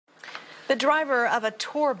The driver of a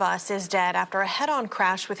tour bus is dead after a head-on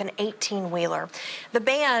crash with an 18-wheeler. The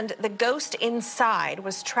band, The Ghost Inside,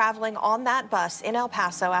 was traveling on that bus in El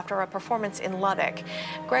Paso after a performance in Lubbock.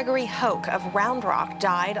 Gregory Hoke of Round Rock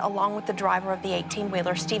died along with the driver of the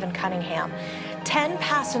 18-wheeler, Stephen Cunningham. 10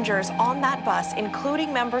 passengers on that bus,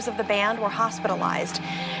 including members of the band, were hospitalized.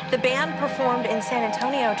 The band performed in San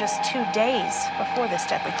Antonio just 2 days before this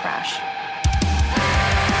deadly crash.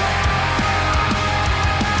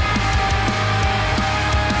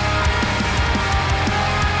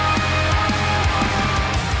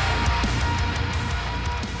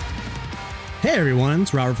 Hey everyone,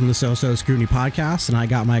 it's Robert from the So Scrutiny Podcast, and I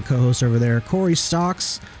got my co-host over there, Corey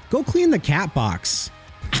Stocks. Go clean the cat box.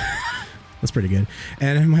 That's pretty good.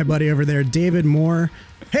 And my buddy over there, David Moore.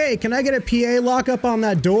 Hey, can I get a PA lockup on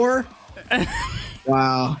that door?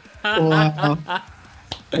 Wow. Wow.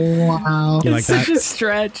 You like that? Such a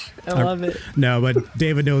stretch. I love it. No, but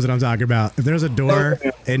David knows what I'm talking about. If there's a door,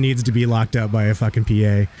 it needs to be locked up by a fucking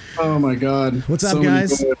PA. Oh my God. What's up,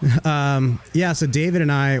 guys? Yeah, so David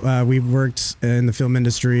and I, we've worked in the film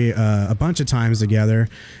industry a bunch of times together,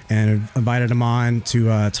 and invited him on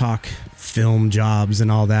to talk film jobs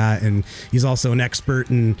and all that. And he's also an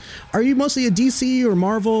expert in, are you mostly a DC or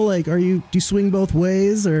Marvel? Like, do you swing both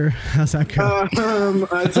ways, or how's that go?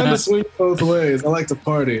 I tend to swing both ways. I like to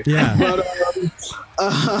party. Yeah. But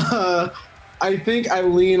I think I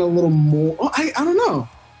lean a little more. I don't know.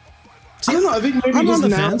 See, I don't know. I think maybe I'm just on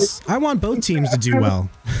the now, fence. I want both teams to do well.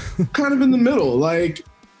 Kind of in the middle. Like,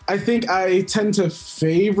 I think I tend to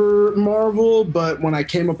favor Marvel, but when I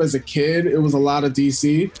came up as a kid, it was a lot of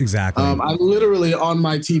DC. Exactly. I literally on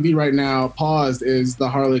my TV right now, paused, is the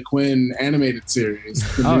Harley Quinn animated series.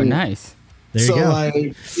 Oh, nice. There you go.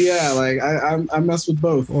 Like, yeah, like I mess with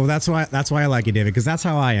both. Well, that's why I like you, David, because that's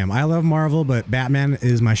how I am. I love Marvel, but Batman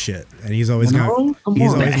is my shit, and he's always my guy.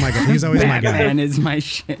 He's always my guy. Batman is my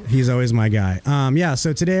shit. He's always my guy. Yeah.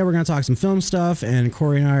 So today we're gonna talk some film stuff, and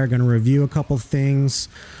Corey and I are gonna review a couple things.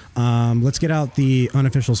 Let's get out the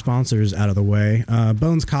unofficial sponsors out of the way.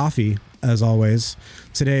 Bones Coffee, as always.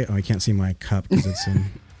 Today, I can't see my cup because it's in.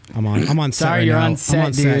 I'm on set. Sorry, right you're now. on set, I'm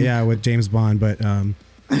on set, dude. yeah, with James Bond, but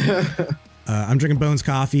I'm drinking Bones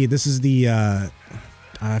Coffee. This is the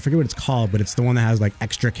I forget what it's called, but it's the one that has like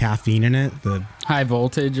extra caffeine in it. The high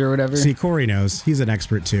voltage or whatever. See, Corey knows. He's an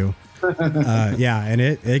expert too. Yeah, and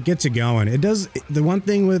it gets you going. It does. The one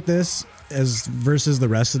thing with this, as versus the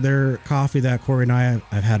rest of their coffee that Corey and I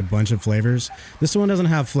have had a bunch of flavors. This one doesn't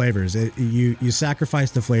have flavors. You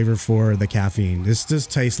sacrifice the flavor for the caffeine. This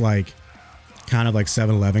just tastes like kind of like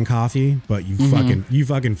 7-Eleven coffee, but you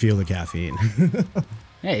fucking feel the caffeine.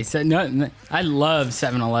 Hey, so no, I love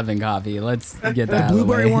 7-Eleven coffee. Let's get that. The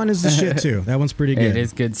blueberry away. one is the shit too. That one's pretty good. It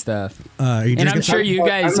is good stuff. And I'm sure you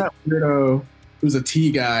guys. I'm that weirdo who's a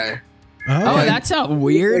tea guy. Oh, that's not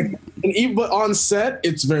weird. And even but on set,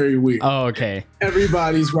 it's very weird. Oh, okay.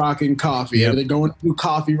 Everybody's rocking coffee, Yep. and they're going to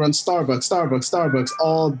coffee run Starbucks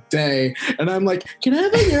all day. And I'm like, can I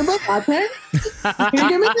have a yerba latte? Can you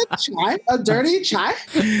give me a chai, a dirty chai?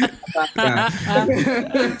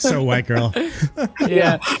 So white girl.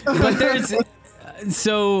 Yeah, but there's.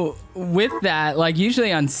 So with that, like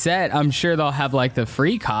usually on set, I'm sure they'll have like the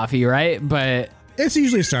free coffee, right? But It's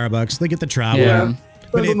usually Starbucks. They get the travel. Yeah.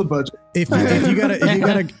 Depends on the budget. If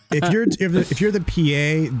you're the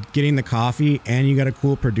PA getting the coffee and you got a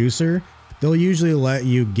cool producer, they'll usually let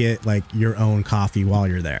you get like your own coffee while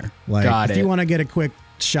you're there. Like if you want to get a quick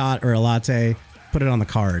shot or a latte, put it on the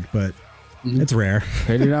card, but it's rare.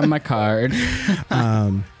 Put it on my card.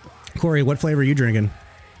 Corey, what flavor are you drinking?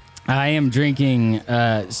 I am drinking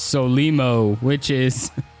Solimo, which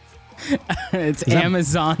is it's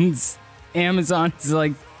Amazon's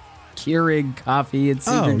like Keurig coffee. It's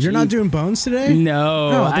super you're not doing Bones today?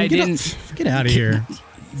 No, I didn't. Get out of here.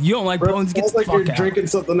 You don't like Bones? Get It's the like fuck you're out. drinking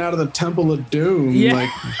something out of the Temple of Doom. Yeah. Like,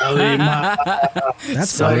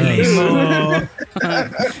 That's Solimo.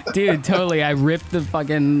 Dude, totally. I ripped the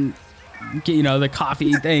fucking, the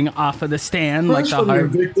coffee thing off of the stand, like the from your heart.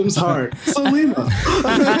 victim's heart. Solima.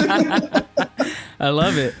 I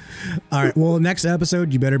love it. All right. Well, next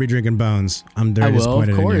episode, you better be drinking Bones. I'm very I will,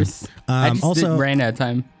 disappointed of course. in you. I just ran out of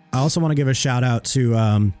time. I also want to give a shout out to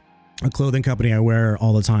a clothing company I wear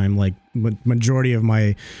all the time. Like majority of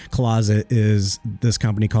my closet is this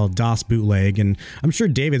company called Das Bootleg, and I'm sure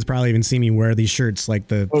David's probably even seen me wear these shirts, like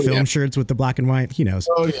the film shirts with the black and white. He knows.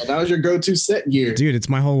 Oh yeah, that was your go-to set gear, dude. It's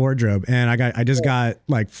my whole wardrobe, and I just got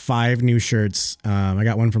like 5 new shirts. I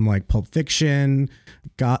got one from like Pulp Fiction,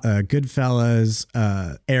 got Goodfellas,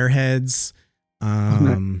 Airheads.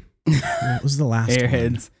 What was the last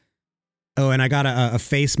Airheads. one? Oh, and I got a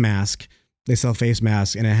face mask they sell face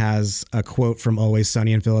masks, and it has a quote from Always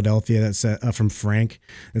Sunny in Philadelphia that said from Frank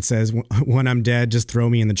that says, "When I'm dead, just throw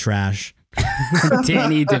me in the trash."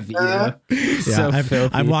 Danny DeVito. So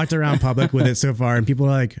I've walked around public with it so far, and people are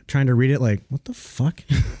like trying to read it like, what the fuck?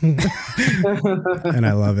 And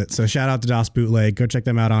I love it. So shout out to Das Bootleg. Go check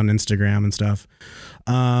them out on Instagram and stuff.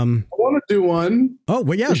 I want to do one. Oh,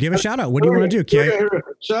 well, yeah, give a shout out. What do you want to do, Coyote?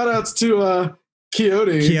 Shout outs to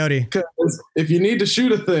Coyote. Because if you need to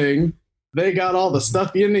shoot a thing, they got all the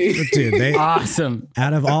stuff you need. Dude, awesome.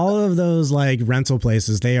 Out of all of those like rental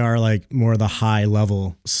places, they are like more the high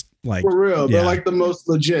level. Like for real, they're like the most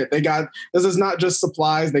legit. This is not just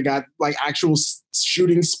supplies. They got like actual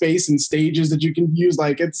shooting space and stages that you can use.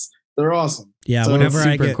 Like they're awesome. Yeah, so whenever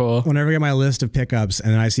I get my list of pickups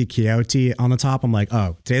and I see Coyote on the top, I'm like,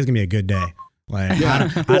 oh, today's gonna be a good day. Like I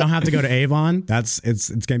don't have to go to Avon. It's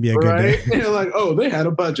gonna be a good day. And you're like, oh, they had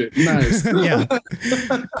a budget. Nice. Yeah.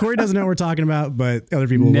 Corey doesn't know what we're talking about, but other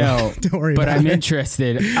people know. Don't worry. But I'm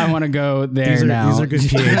interested. I want to go there now. These are good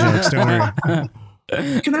PA jokes. Don't worry.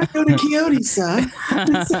 Can I go to Coyote, sir?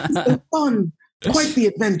 This sounds so fun. Quite the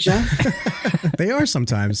adventure. They are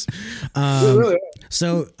sometimes. Really?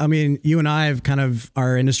 So, I mean, you and I have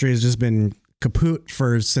our industry has just been kaput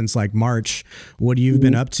since like March. What have you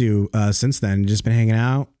been up to since then? Just been hanging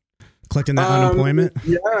out, collecting that unemployment?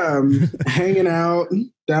 Yeah, hanging out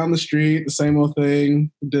down the street, the same old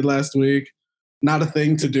thing we did last week. Not a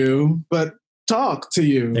thing to do, but talk to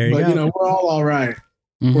you. There you go. You know, we're all right.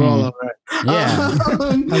 Mm-hmm. We're all right. Yeah.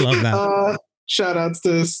 I love that. Shout outs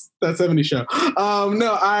to That 70 Show.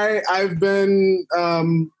 No, I've been,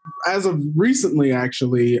 as of recently,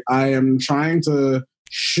 actually, I am trying to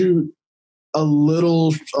shoot a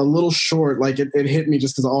little short. Like it hit me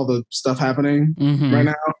just because of all the stuff happening right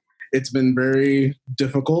now. It's been very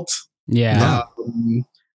difficult. Yeah.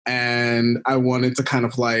 And I wanted to kind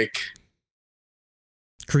of like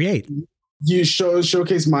create. You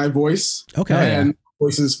showcase my voice. Okay. And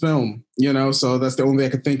voices film, you know, so that's the only thing I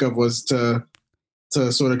could think of was to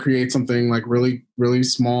sort of create something like really, really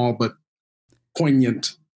small but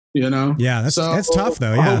poignant, you know? Yeah, that's tough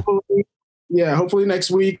though. Yeah. Hopefully next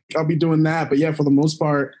week I'll be doing that. But yeah, for the most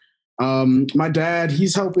part, my dad,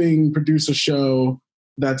 he's helping produce a show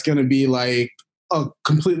that's going to be like a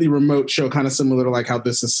completely remote show, kind of similar to like how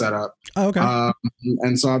this is set up. Oh, okay.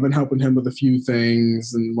 And so I've been helping him with a few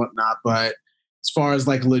things and whatnot, but as far as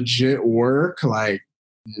like legit work, like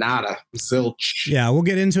nada, zilch. Yeah, we'll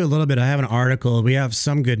get into it a little bit. I have an article. We have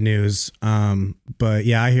some good news. But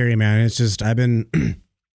yeah, I hear you, man. It's just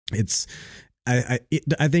I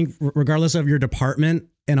think regardless of your department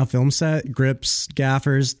in a film set, grips,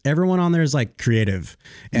 gaffers, everyone on there is like creative,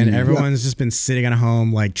 and everyone's just been sitting at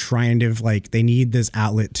home like trying to like they need this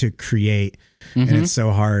outlet to create. And it's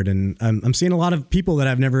so hard. And I'm seeing a lot of people that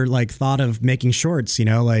I've never like thought of making shorts, you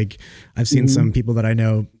know, like I've seen some people that I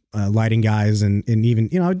know, lighting guys and even,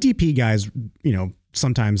 you know, DP guys, you know,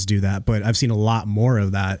 sometimes do that, but I've seen a lot more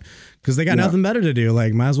of that because they got nothing better to do.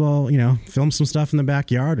 Like might as well, you know, film some stuff in the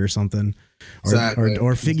backyard or something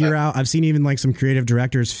or figure out. I've seen even like some creative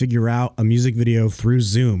directors figure out a music video through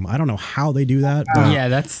Zoom. I don't know how they do that. But yeah,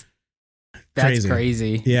 that's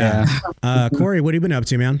crazy. Yeah. Corey, what have you been up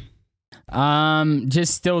to, man?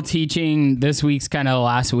 Just still teaching. This week's kind of the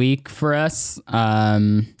last week for us.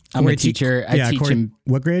 I'm a teacher. I teach Corey, in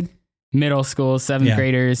what grade? Middle school, 7th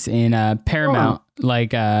graders in Paramount,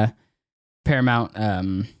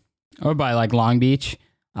 Paramount, or by like Long Beach.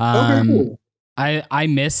 Cool. I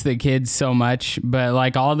miss the kids so much, but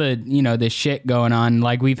like all the, you know, the shit going on,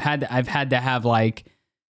 like I've had to have like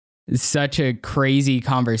such a crazy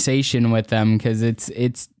conversation with them because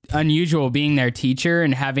it's unusual being their teacher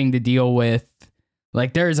and having to deal with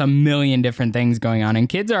like there's a million different things going on and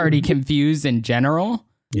kids are already confused in general.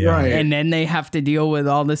 Yeah. Right. And then they have to deal with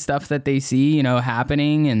all the stuff that they see, you know,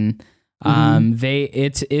 happening. And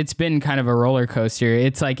it's been kind of a roller coaster.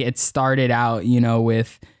 It's like it started out, you know,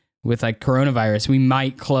 with like coronavirus, we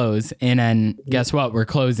might close. And then guess what? We're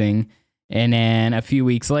closing. And then a few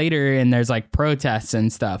weeks later, and there's like protests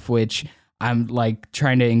and stuff, which I'm like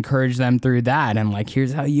trying to encourage them through that. And like,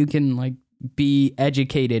 here's how you can like be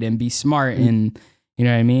educated and be smart. And you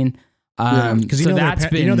know what I mean? Because you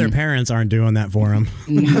know their parents aren't doing that for them.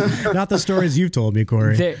 Not the stories you've told me,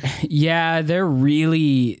 Corey. They're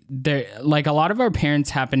like a lot of our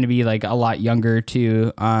parents happen to be like a lot younger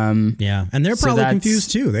too. Yeah, and they're probably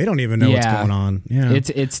confused too. They don't even know what's going on. Yeah,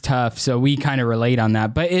 it's tough. So we kind of relate on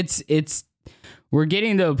that, but we're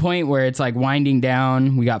getting to a point where it's like winding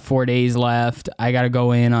down. We got 4 days left. I got to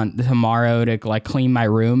go in on tomorrow to like clean my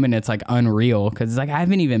room, and it's like unreal because it's like I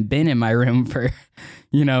haven't even been in my room for,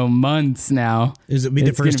 months now. Is it be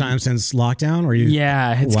the first time since lockdown, or you?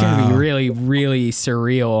 Yeah, it's gonna be really, really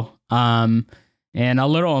surreal. And a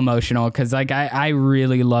little emotional because like I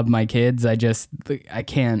really love my kids. I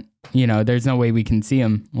can't. There's no way we can see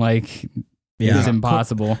them. Like. Yeah. It's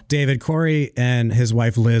impossible. David, Corey and his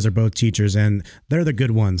wife Liz are both teachers, and they're the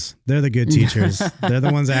good ones. They're the good teachers. They're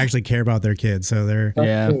the ones that actually care about their kids. So they're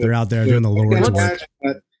out there doing the Lord's work.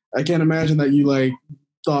 I can't imagine that you like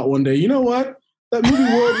thought one day, you know what? That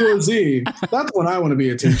movie World War Z, that's when I want to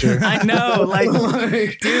be a teacher. I know,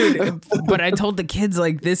 like dude. But I told the kids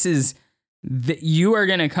like this is. You are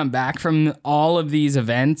going to come back from all of these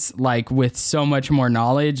events like with so much more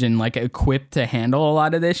knowledge and like equipped to handle a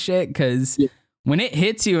lot of this shit. Because when it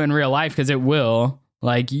hits you in real life, because it will,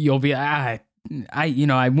 like you'll be, I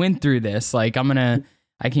went through this. Like I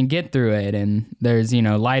can get through it. And there's,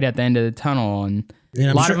 light at the end of the tunnel. And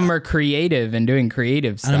a lot of them are creative and doing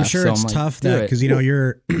creative stuff. And I'm sure it's tough that because,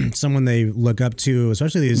 you're someone they look up to,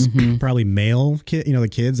 especially these probably male kids, the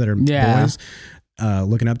kids that are boys.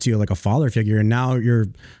 Looking up to you like a father figure, and now you're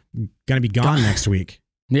gonna be gone next week.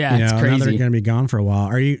 Yeah, it's crazy. Now they're gonna be gone for a while.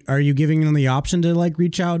 Are you giving them the option to like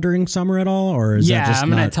reach out during summer at all, or is that just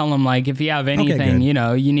I'm gonna tell them like if you have anything, you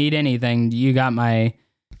need anything, you got my.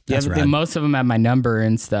 Most of them have my number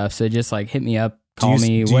and stuff, so just like hit me up, call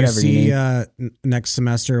me, whatever you need. Next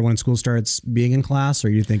semester when school starts being in class,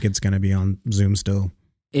 or you think it's gonna be on Zoom still?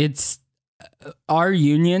 It's our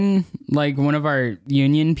union, like one of our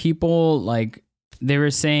union people, like. They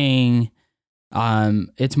were saying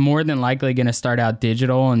it's more than likely going to start out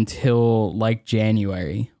digital until like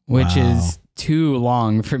January, which is too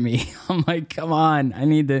long for me. I'm like, come on, I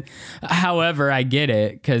need to. However, I get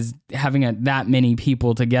it because having that many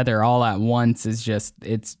people together all at once is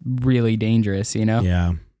it's really dangerous,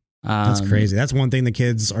 Yeah, that's crazy. That's one thing the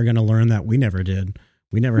kids are going to learn that we never did.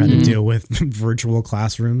 We never had to deal with virtual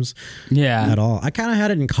classrooms at all. I kind of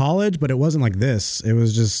had it in college, but it wasn't like this. It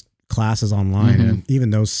was just classes online, and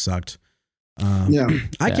even those sucked.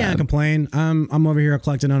 I can't complain. I'm over here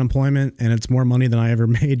collecting unemployment, and it's more money than I ever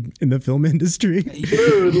made in the film industry.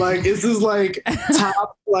 Dude, like this is like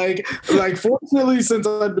top. Like fortunately, since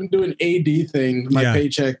I've been doing AD thing, my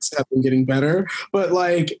paychecks have been getting better. But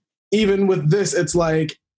like even with this, it's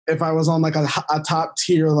like if I was on like a top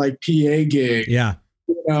tier like PA gig,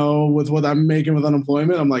 with what I'm making with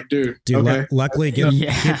unemployment, I'm like, dude. Okay. Luckily,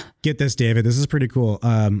 get this, David. This is pretty cool.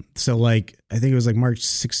 So like, I think it was like March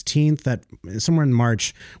 16th, that somewhere in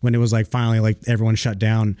March when it was like finally like everyone shut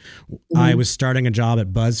down. I was starting a job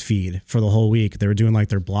at BuzzFeed for the whole week. They were doing like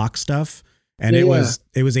their block stuff, and it was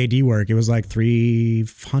AD work. It was like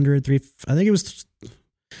 300.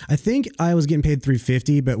 I think I was getting paid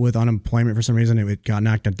 $350, but with unemployment for some reason it got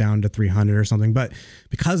knocked down to $300 or something. But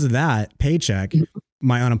because of that paycheck,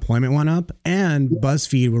 my unemployment went up, and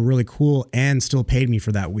BuzzFeed were really cool and still paid me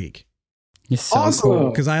for that week. It's so cool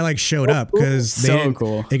because I like showed up because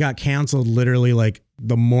they got canceled literally like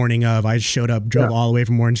the morning of. I showed up, drove all the way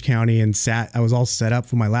from Orange County, and I was all set up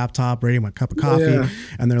with my laptop, ready, my cup of coffee,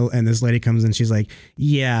 and this lady comes in, she's like,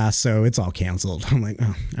 "Yeah, so it's all canceled." I'm like,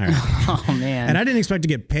 "Oh, all right." Oh man! And I didn't expect to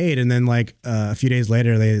get paid, and then like a few days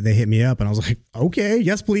later, they hit me up, and I was like, "Okay,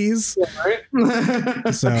 yes, please."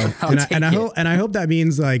 So I hope that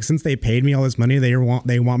means like since they paid me all this money, they want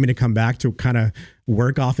me to come back to kind of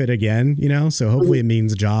work off it again, So hopefully it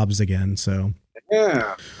means jobs again. So.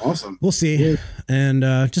 Yeah, awesome. We'll see. And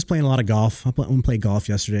just playing a lot of golf. I played golf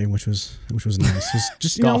yesterday, which was nice.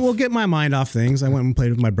 Just we'll get my mind off things. I went and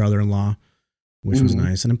played with my brother-in-law, which was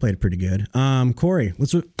nice, and I played pretty good. Corey,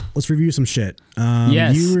 let's review some shit.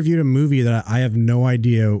 Yes. You reviewed a movie that I have no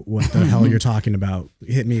idea what the hell you're talking about.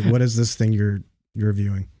 Hit me. What is this thing you're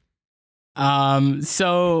reviewing?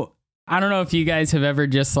 So I don't know if you guys have ever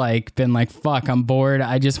just like been like, fuck, I'm bored.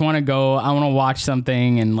 I just want to go. I want to watch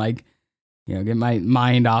something and like. Get my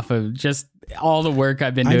mind off of just all the work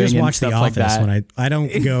I've been doing. I just watch stuff The Office like that. when I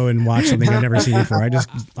don't go and watch something I've never seen before. I just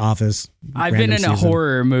Office. I've been in a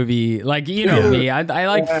horror movie, like me. I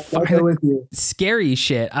like scary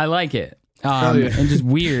shit. I like it, and just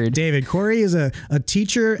weird. David, Corey is a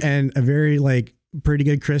teacher and a very like pretty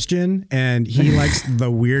good Christian, and he likes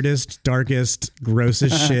the weirdest, darkest,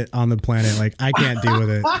 grossest shit on the planet. Like I can't deal with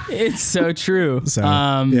it. It's so true. So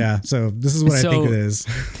so this is what I think it is.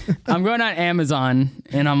 I'm going on Amazon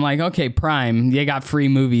and I'm like, okay, Prime, they got free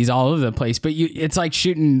movies all over the place, but it's like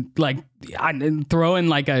shooting, like throwing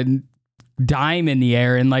like a dime in the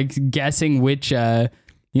air and like guessing which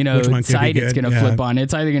you know, Which one could be side it's good? going to Yeah. flip on.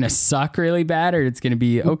 It's either going to suck really bad or it's going to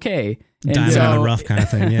be okay. And Diamond so on a rough kind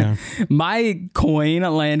of thing. Yeah. my coin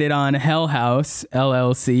landed on Hell House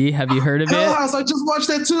LLC. Have you heard of Hell it? House, I just watched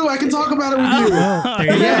that too. I can talk about it with you. Well,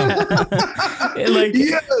 there you go. Like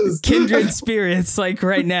Yes. kindred spirits, like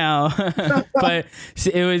right now. But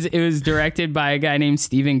it was directed by a guy named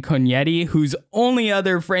Stephen Cognetti, whose only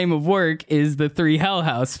other frame of work is the 3 Hell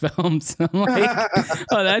House films. I'm like,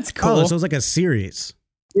 oh, that's cool. Oh, so it's like a series.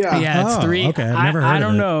 Yeah. Yeah, it's Oh, 3. okay, I've never heard I of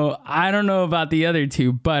don't it. know. I don't know about the other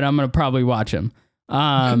 2, but I'm gonna probably watch them.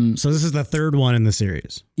 So this is the third one in the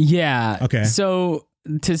series. Yeah. Okay. So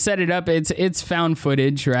to set it up, it's found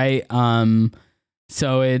footage, right?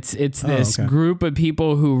 So it's this okay. group of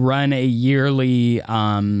people who run a yearly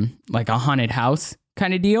like a haunted house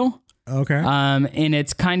kind of deal. Okay. And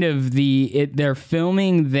it's kind of they're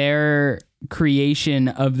filming their creation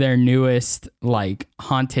of their newest like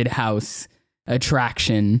haunted house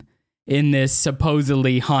attraction in this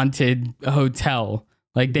supposedly haunted hotel.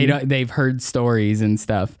 Like they've heard stories and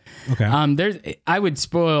stuff. Okay. I would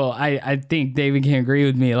spoil. I think David can agree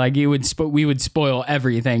with me. Like we would spoil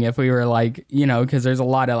everything if we were like, you know, because there's a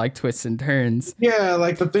lot of like twists and turns. Yeah,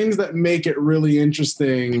 like the things that make it really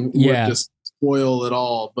interesting Yeah. would just spoil it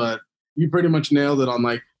all. But you pretty much nailed it on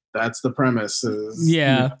like that's the premise.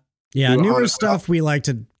 Yeah. Yeah, do a newer haunted stuff we like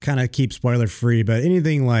to kind of keep spoiler free, but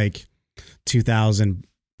anything like 2000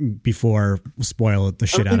 before, spoil the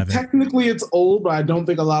shit out of it. Technically, it's old, but I don't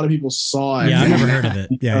think a lot of people saw it. Yeah, I've never heard of it.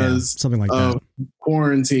 Yeah, Because something like of that.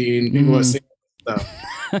 quarantine. People are seeing stuff.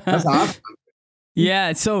 That's awesome.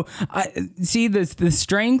 Yeah, so I see the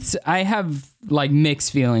strengths. I have like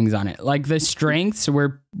mixed feelings on it. Like the strengths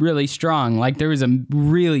were really strong. Like there was a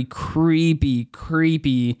really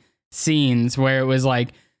creepy scenes where it was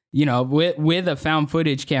like, you know, with a found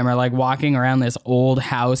footage camera, like walking around this old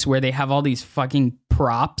house where they have all these fucking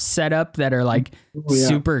props set up that are like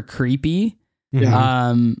super creepy.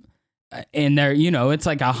 Yeah. And they're, you know, it's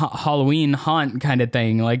like a Halloween haunt kind of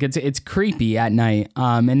thing. Like it's creepy at night.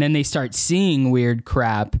 And then they start seeing weird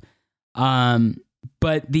crap.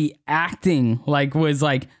 But the acting like was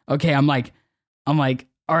like, okay, I'm like,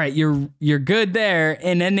 all right, you're good there.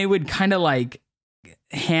 And then they would kind of like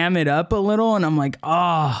ham it up a little. And I'm like,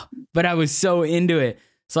 oh, but I was so into it.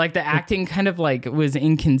 So like the acting kind of like was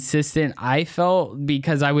inconsistent, I felt,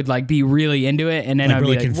 because I would like be really into it and then Like I'd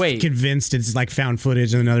really be like, wait. convinced it's like found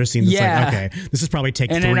footage and another scene that's Yeah. like, okay, this is probably take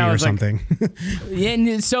And 3 then I or was like- something. Yeah,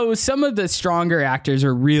 and so some of the stronger actors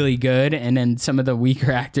are really good, and then some of the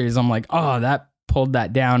weaker actors, I'm like, oh, that pulled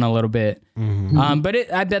that down a little bit. Mhm.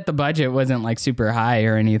 But I bet the budget wasn't like super high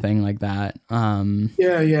or anything like that.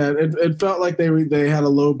 Yeah. It felt like they had a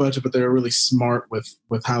low budget, but they were really smart with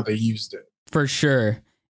how they used it. For sure.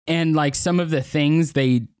 And like some of the things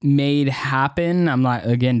they made happen, I'm not,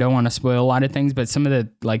 again, don't want to spoil a lot of things, but some of the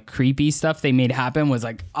like creepy stuff they made happen was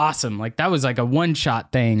like awesome. Like that was like a one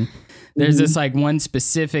shot thing. There's this like one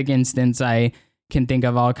specific instance I can think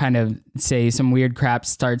of. I'll kind of say some weird crap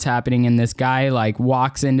starts happening, and this guy like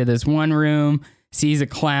walks into this one room, sees a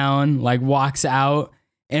clown, like walks out,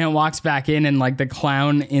 and it walks back in, and like the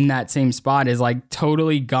clown in that same spot is like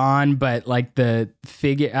totally gone, but like the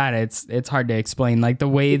figure, it's hard to explain. Like the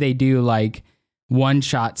way they do like one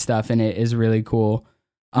shot stuff in it is really cool.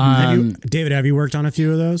 David, have you worked on a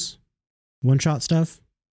few of those one shot stuff?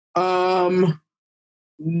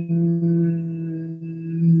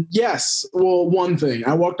 Yes. Well, one thing.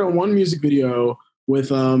 I worked on one music video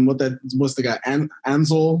with what's the guy?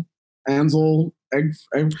 Ansel Egg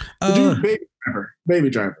the dude, Baby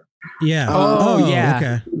Driver. Yeah. Oh, yeah.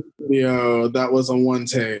 Okay. Video that was a one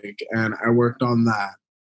take, and I worked on that.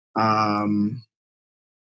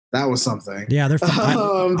 That was something. Yeah, they're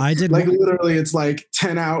fun. I did like literally it's like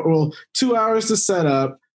 2 hours to set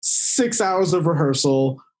up, 6 hours of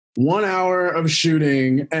rehearsal, 1 hour of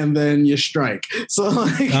shooting, and then you strike. So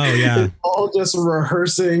like, oh yeah, it's all just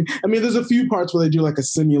rehearsing. I mean, there's a few parts where they do like a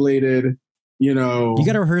simulated, you know. You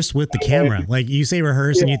got to rehearse with the camera. Like you say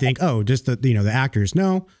rehearse and you think, oh, just the actors.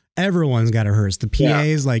 No, everyone's got to rehearse. The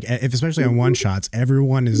PAs, like if especially on one shots,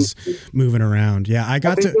 everyone is moving around. Yeah, I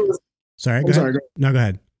got to. Sorry, go ahead. No, go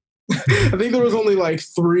ahead. I think there was only like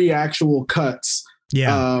 3 actual cuts.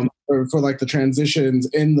 Yeah. For like the transitions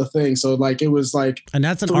in the thing. So like it was like, and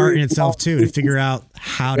that's an art in itself too, to figure out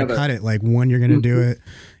how to cut it, like when you're going to do it.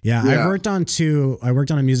 Yeah. I worked on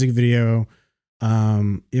a music video.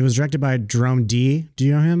 It was directed by Jerome D. Do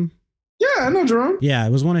you know him? Yeah, I know Jerome. Yeah.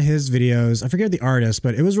 It was one of his videos. I forget the artist,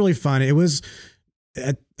 but it was really fun. It was,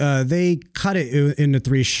 they cut it into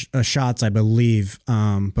 3 shots, I believe.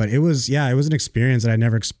 But it was an experience that I'd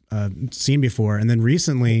never seen before. And then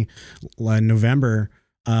recently, in November,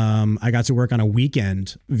 I got to work on a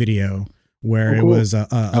Weekend video where it was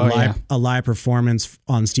a live performance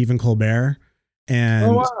on Stephen Colbert.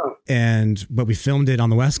 But we filmed it on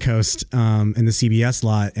the West Coast in the CBS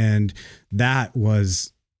lot. And that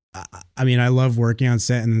was, I mean, I love working on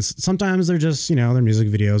set, and sometimes they're just, they're music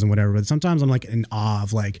videos and whatever, but sometimes I'm like in awe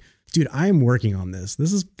of like, dude, I'm working on this.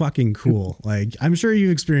 This is fucking cool. Like, I'm sure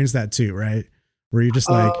you've experienced that too, right? Where you're just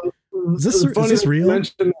like, is this real?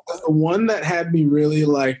 The one that had me really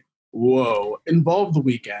like, whoa, involved The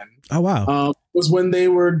Weeknd. Oh, wow. Was when they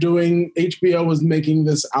were HBO was making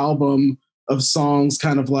this album of songs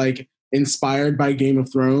kind of like inspired by Game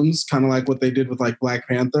of Thrones, kind of like what they did with like Black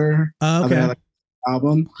Panther. Okay. Had, like,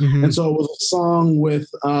 album. Mm-hmm. And so it was a song with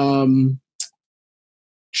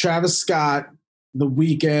Travis Scott, The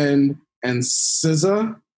Weeknd, and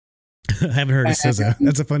SZA. I haven't heard of SZA.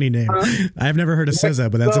 That's a funny name. I've never heard of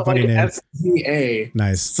SZA, but that's a funny name. SZA.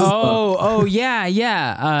 Nice. Oh,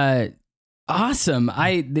 yeah. Awesome.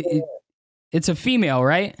 It's a female,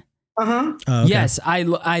 right? Uh-huh. Oh, okay. Yes, I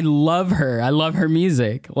love her. I love her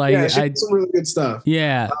music. Like, yeah, she did some really good stuff.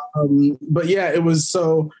 Yeah. But yeah, it was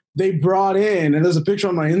so they brought in, and there's a picture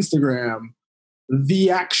on my Instagram, the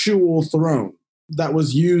actual throne that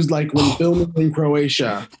was used like when filming in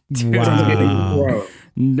Croatia. Wow.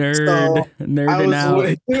 Nerding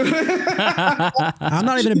out. I'm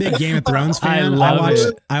not even a big Game of Thrones fan.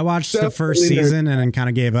 I watched the first season and then kind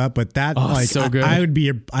of gave up, but that so good.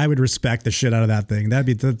 I would respect the shit out of that thing.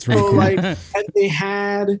 That's really cool. Like, and they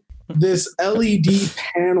had this LED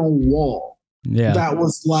panel wall that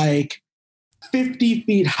was like 50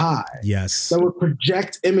 feet high. Yes. That would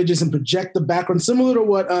project images and project the background, similar to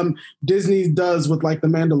what Disney does with like The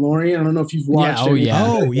Mandalorian. I don't know if you've watched it.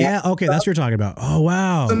 Yeah. Okay, that's what you're talking about. Oh,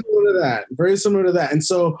 wow. Similar to that. Very similar to that. And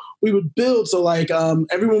so we would build, so like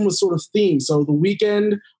everyone was sort of themed. So The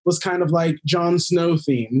Weeknd was kind of like Jon Snow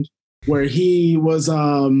themed, where he was he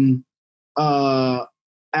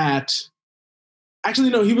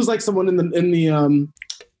was like someone in the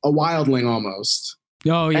a wildling almost.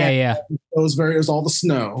 Oh yeah. It was all the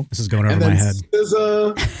snow. This is going over my head.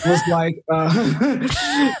 SZA was like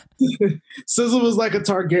SZA was like a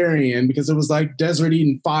Targaryen because it was like desert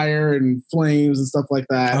eating fire and flames and stuff like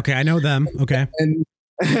that. Okay, I know them. Okay. And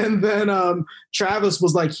then Travis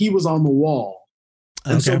was like, he was on the wall.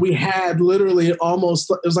 And so we had literally almost,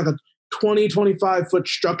 it was like a 25 foot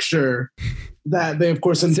structure that they, of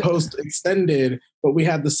course, in post extended, but we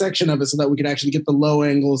had the section of it so that we could actually get the low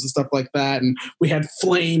angles and stuff like that. And we had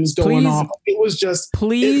flames going off. It was just...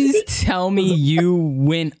 Please tell me you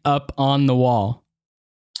went up on the wall.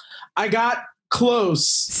 I got close.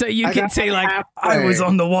 So you can say like, halfway. I was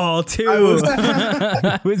on the wall too. I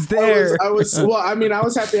was there. I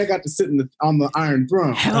was happy I got to sit on the Iron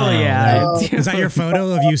Throne. Hell yeah. Is that your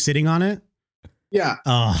photo of you sitting on it? Yeah.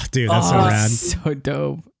 Oh, dude, that's so rad. So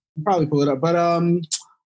dope. I'll probably pull it up, but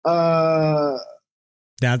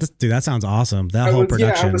that sounds awesome. That whole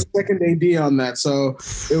production. I was second AD on that, so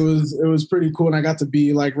it was pretty cool, and I got to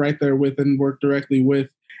be like right there with and work directly with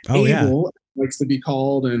Abel, likes to be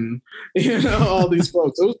called, and all these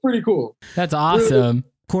folks. It was pretty cool. That's awesome, really.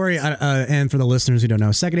 Corey. And for the listeners who don't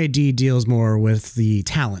know, second AD deals more with the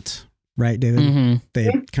talent, right, David? Mm-hmm.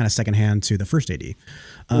 They kind of second hand to the first AD.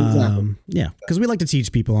 Exactly. Yeah, because we like to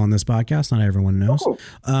teach people on this podcast. Not everyone knows.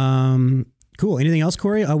 Cool. Anything else,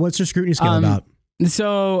 Corey? What's your scrutiny scale about?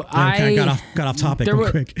 So I got off topic real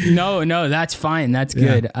quick. No, that's fine. That's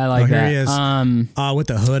good. I like that. Here he is. With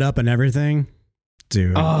the hood up and everything,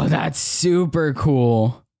 dude. Oh, that's super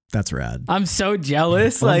cool. That's rad. I'm so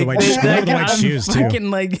jealous. Like the white shoes too. I can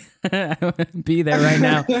be there right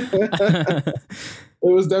now. It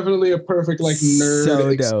was definitely a perfect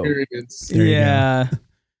nerd experience. Yeah.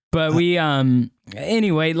 But we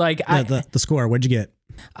anyway, the score, what'd you get?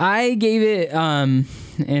 I gave it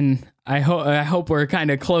and I hope we're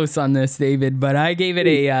kind of close on this, David, but I gave it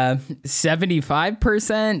a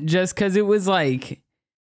 75% just because it was like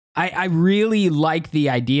I really like the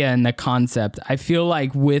idea and the concept. I feel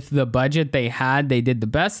like with the budget they had, they did the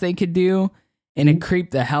best they could do, and it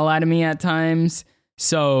creeped the hell out of me at times.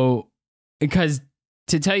 So because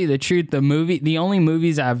to tell you the truth, the only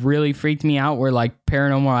movies that have really freaked me out were like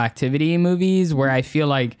Paranormal Activity movies, where I feel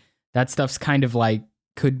like that stuff's kind of like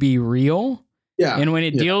could be real. Yeah. And when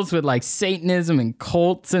it deals with like Satanism and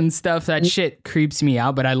cults and stuff, that shit creeps me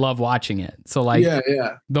out, but I love watching it. So like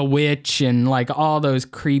The Witch and like all those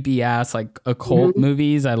creepy ass like occult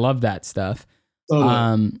movies, I love that stuff. So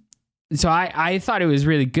I thought it was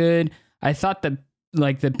really good. I thought that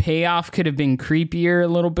like the payoff could have been creepier a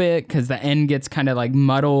little bit because the end gets kind of like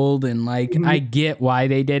muddled and like I get why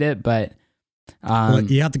they did it, but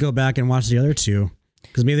you have to go back and watch the other two.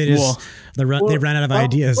 Because maybe they ran out of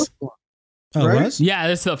ideas. Oh, right? it was? Yeah,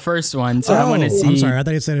 this is the first one. So I want to see. I'm sorry. I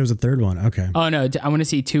thought you said it was a third one. Okay. Oh no, I want to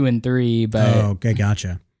see 2 and 3. But okay,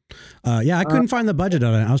 gotcha. Yeah, I couldn't find the budget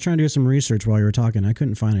on it. I was trying to do some research while you were talking. I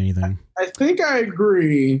couldn't find anything. I think I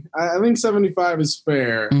agree. I think 75 is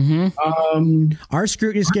fair. Our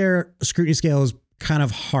scrutiny scale is kind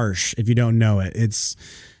of harsh if you don't know it. It's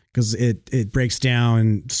because it breaks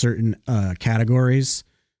down certain categories.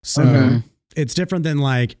 So it's different than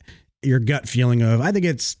like your gut feeling of, I think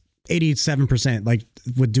it's 87%. Like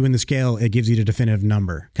with doing the scale, it gives you the definitive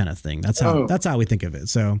number kind of thing. That's how we think of it.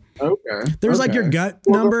 So there's like your gut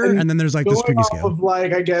number, and then there's like the scrutiny scale of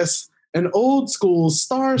like, I guess, an old school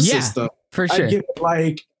star system. For sure. I give it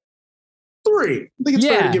like 3. I think it's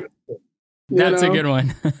fair to give it 3. That's a good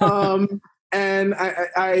one. And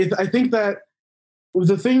I think that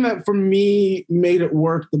the thing that for me made it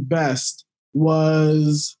work the best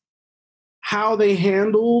was how they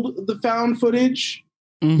handled the found footage.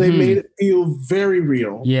 They made it feel very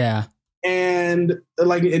real. Yeah. And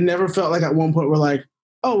like, it never felt like at one point we're like,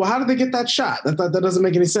 oh, well, how did they get that shot? That doesn't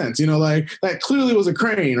make any sense. You know, like that clearly was a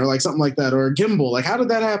crane or like something like that, or a gimbal. Like, how did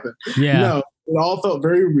that happen? Yeah. No, it all felt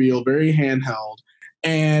very real, very handheld.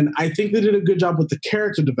 And I think they did a good job with the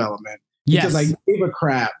character development. Because I gave a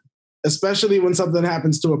crap, especially when something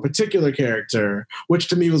happens to a particular character, which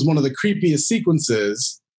to me was one of the creepiest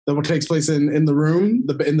sequences that takes place in the room,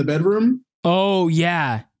 in the bedroom. Oh,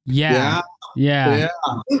 yeah. So not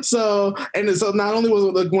only was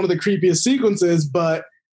it like one of the creepiest sequences, but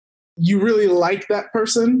you really like that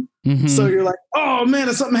person. So you're like, oh man,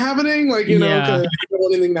 is something happening? Like, you know, because you don't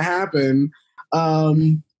want anything to happen.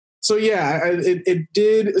 So yeah, it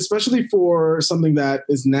did, especially for something that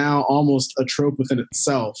is now almost a trope within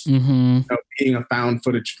itself, you know, being a found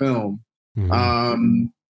footage film.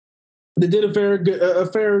 They did a fair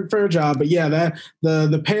job, but yeah, that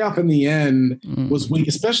the payoff in the end was weak.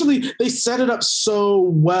 Especially they set it up so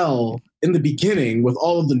well in the beginning with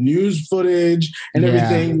all of the news footage and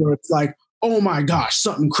everything, where it's like, oh my gosh,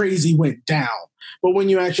 something crazy went down. But when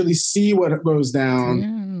you actually see what goes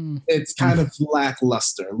down, it's kind of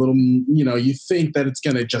lackluster. A little, you know, you think that it's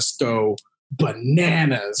gonna just go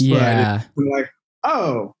bananas, but it's like,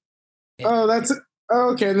 oh, that's it.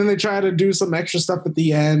 Okay, and then they try to do some extra stuff at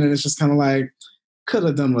the end, and it's just kind of like, could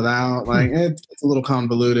have done without. Like, it's a little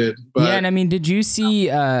convoluted. But yeah, and I mean, did you see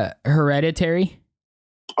Hereditary?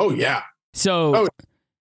 Oh yeah. So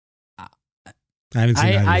I haven't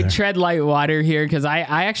seen that I either. tread light water here because I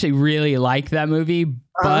actually really like that movie,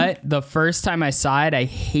 but the first time I saw it, I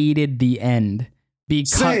hated the end.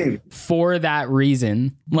 Because for that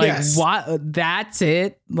reason, like what? That's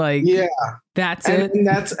it. Like that's it.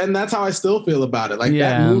 And that's how I still feel about it. Like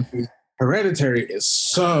that movie, Hereditary, is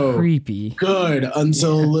so creepy, good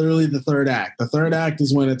until literally the third act. The third act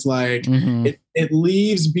is when it's like it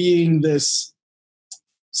leaves being this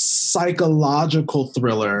psychological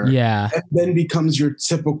thriller, and then becomes your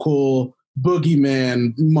typical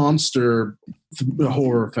boogeyman monster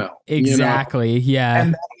horror film. Exactly. You know?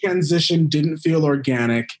 And that transition didn't feel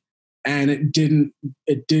organic, and it didn't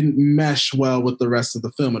mesh well with the rest of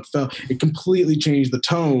the film. It completely changed the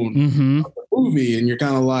tone of the movie, and you're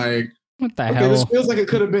kind of like, what the hell? This feels like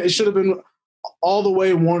it should have been all the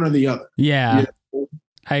way one or the other. Yeah.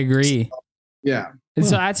 I agree. So,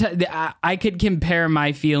 so that's I could compare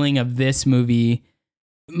my feeling of this movie.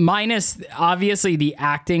 Minus, obviously, the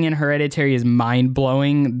acting in Hereditary is mind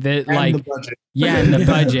blowing. The budget. And the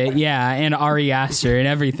budget, and Ari Aster and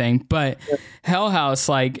everything. But Hell House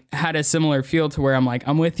had a similar feel to where I'm like,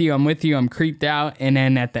 I'm with you, I'm creeped out, and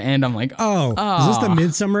then at the end, I'm like, oh, is this the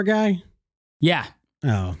Midsummer guy? Yeah.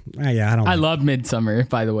 Oh, yeah. I love Midsummer,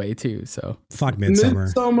 by the way, too. So fuck Midsummer.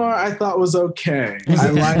 Midsummer, I thought was okay.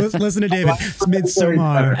 Listen to David. It's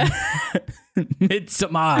Midsummer.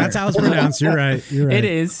 Midsommar. That's how it's pronounced. You're right. It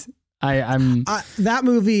is. I'm that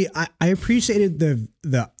movie. I appreciated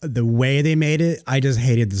the way they made it. I just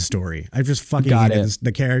hated the story. I just fucking hated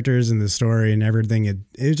the characters and the story and everything.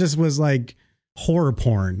 It just was like horror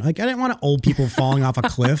porn. Like, I didn't want old people falling off a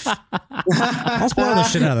cliff. I'll spoil the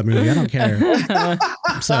shit out of the movie. I don't care.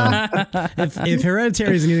 So if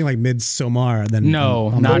Hereditary is anything like Midsommar, then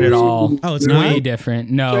not at all. Oh, it's way not? different.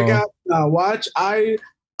 No. Check out, watch. I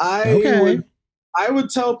would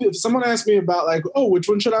tell people, if someone asked me about like, oh, which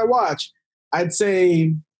one should I watch? I'd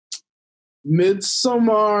say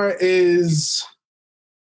Midsommar is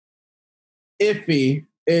iffy.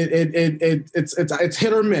 It's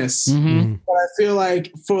hit or miss. But I feel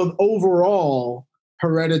like for overall,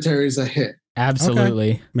 Hereditary is a hit.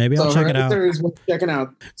 Absolutely. Okay. Maybe I'll check it out. Hereditary is worth checking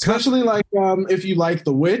out, especially like if you like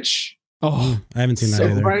The Witch. Oh, I haven't seen so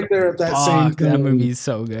that either. Right there at that same that thing. movie's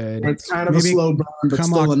so good. It's kind of a slow burn, but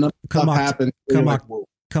still enough stuff happens.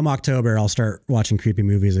 Come October, I'll start watching creepy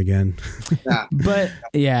movies again. Yeah. But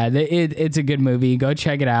yeah, it's a good movie. Go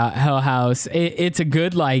check it out. Hell House. It's a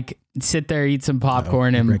good, like, sit there, eat some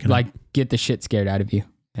popcorn, and like get the shit scared out of you.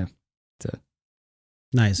 Yeah.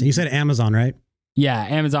 Nice. And you said Amazon, right? Yeah,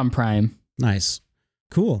 Amazon Prime. Nice.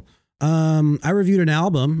 Cool. I reviewed an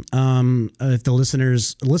album. If the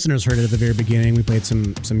listeners heard it at the very beginning, we played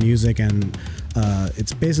some music, and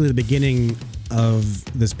it's basically the beginning of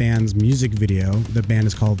this band's music video. The band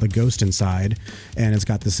is called The Ghost Inside, and it's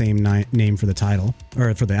got the same name for the title,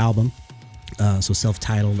 or for the album. So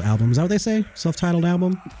self-titled album. Is that what they say? Self-titled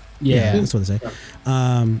album? Yeah, that's what they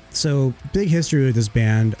say. So big history with this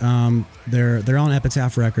band. They're on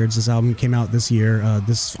Epitaph Records. This album came out this year,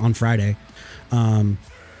 on Friday.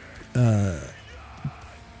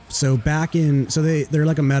 So they're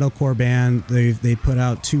like a metalcore band. They put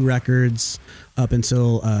out 2 records up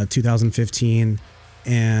until 2015,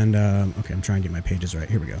 and okay, I'm trying to get my pages right.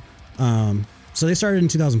 Here we go. So they started in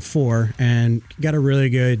 2004 and got a really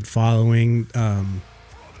good following.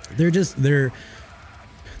 They're this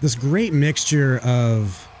great mixture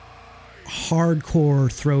of hardcore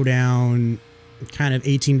throwdown, kind of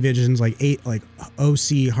 18 Visions, like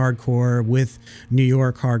OC hardcore with New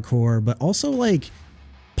York hardcore, but also like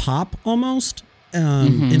pop almost.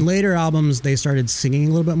 In later albums, they started singing a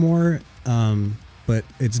little bit more, but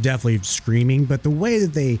it's definitely screaming. But the way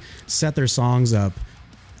that they set their songs up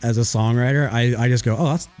as a songwriter, I just go,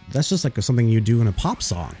 oh, that's just like something you do in a pop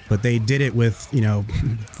song. But they did it with,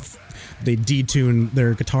 they detune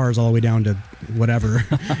their guitars all the way down to whatever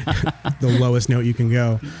the lowest note you can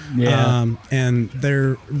go. Yeah. And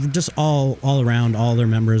they're just all around, all their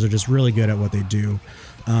members are just really good at what they do.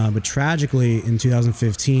 But tragically, in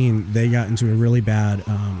 2015, they got into a really bad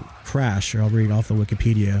crash. I'll read off the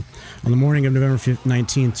Wikipedia. On the morning of November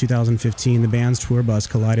 19th, 2015, the band's tour bus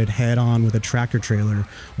collided head-on with a tractor trailer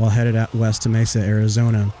while headed out west to Mesa,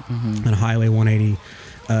 Arizona, on Highway 180.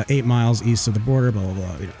 8 miles east of the border, blah,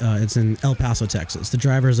 blah, blah. It's in El Paso, Texas. The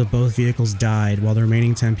drivers of both vehicles died, while the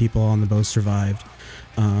remaining 10 people on the boat survived.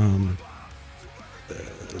 Let's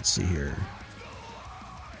see here.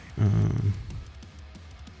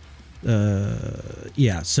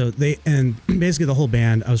 So they, and basically the whole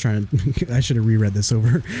band, I should have reread this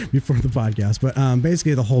over before the podcast, but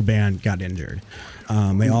basically the whole band got injured.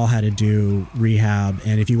 They all had to do rehab,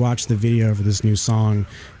 and if you watch the video for this new song,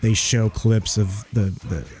 they show clips of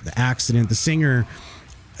the accident. The singer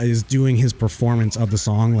is doing his performance of the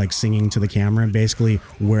song, like singing to the camera, basically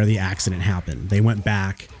where the accident happened. They went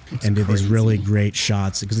back and did these really great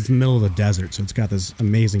shots because it's in the middle of the desert, so it's got this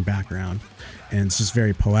amazing background. And it's just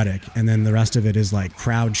very poetic. And then the rest of it is like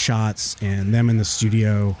crowd shots and them in the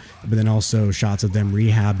studio, but then also shots of them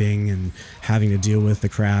rehabbing and having to deal with the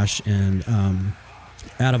crash. And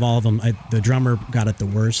out of all of them, the drummer got it the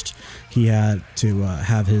worst. He had to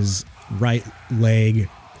have his right leg,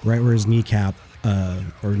 right where his kneecap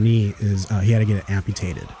or knee is, he had to get it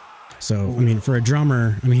amputated. So, I mean, for a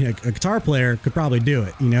drummer, a guitar player could probably do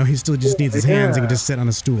it. He still just needs his hands. He can just sit on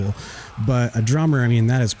a stool. But a drummer,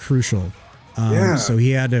 that is crucial. So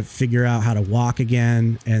he had to figure out how to walk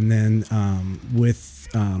again, and then with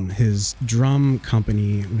his drum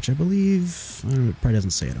company, which I believe it probably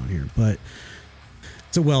doesn't say it on here, but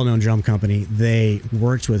it's a well-known drum company. They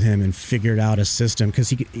worked with him and figured out a system because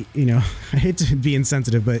he, I hate to be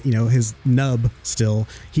insensitive, but his nub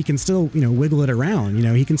he can still wiggle it around.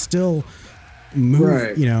 He can still move,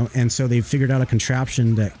 right. And so they figured out a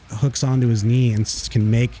contraption that hooks onto his knee and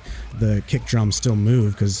can make the kick drum still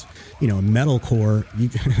move because. Metalcore,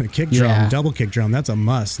 kick drum, double kick drum, that's a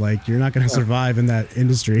must. Like, you're not going to survive in that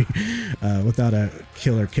industry without a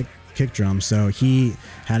killer kick drum. So he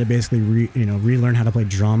had to basically relearn how to play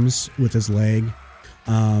drums with his leg.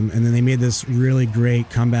 And then they made this really great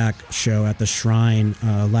comeback show at the Shrine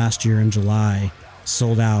last year in July.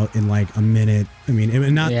 Sold out in like a minute.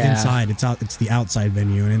 Not inside, it's the outside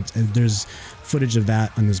venue, and there's footage of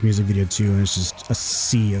that on this music video too, and it's just a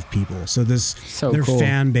sea of people. So their cool.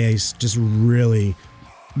 Fan base just really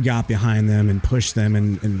got behind them and pushed them,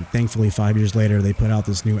 and thankfully 5 years later they put out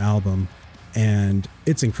this new album, and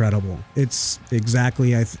it's incredible. It's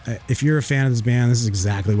exactly, if you're a fan of this band, this is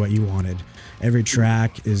exactly what you wanted. Every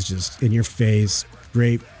track is just in your face,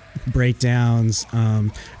 great breakdowns.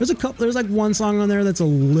 There's like one song on there that's a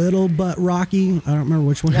little butt rocky. I don't remember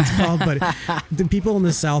which one it's called, but the people in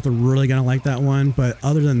the South are really gonna like that one. But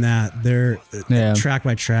other than that, they're track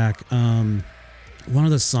by track. One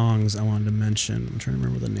of the songs I wanted to mention, I'm trying to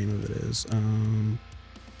remember what the name of it is. I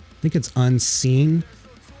think it's Unseen.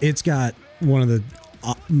 it's got one of the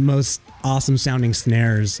most awesome sounding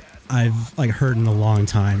snares I've like heard in a long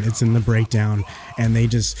time. It's in the breakdown, and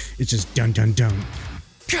it's just dun dun dun.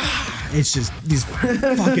 It's just these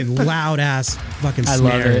fucking loud ass fucking snares.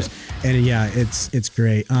 I love it. And yeah, it's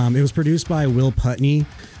great. It was produced by Will Putney,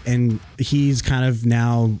 and he's kind of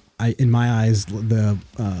now, in my eyes, the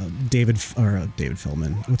David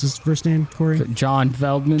Feldman. What's his first name, Corey? John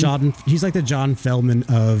Feldman. He's like the John Feldman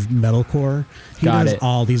of metalcore. He does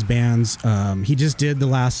all these bands. He just did the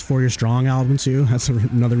last 4 Year Strong album too. That's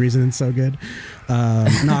another reason it's so good.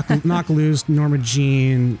 Knock Loose, Norma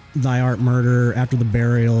Jean, Thy Art Murder, After the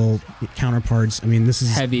Burial, Counterparts. I mean, this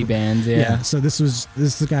is heavy bands. Yeah. So this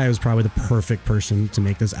the guy who's probably the perfect person to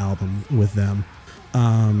make this album with them.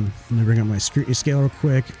 Let me bring up my scale real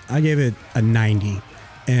quick. I gave it a 90,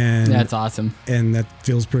 and that's awesome. And that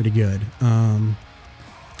feels pretty good.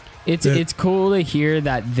 It's cool to hear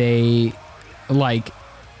that they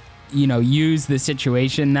use the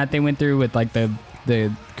situation that they went through with like the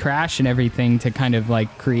crash and everything to kind of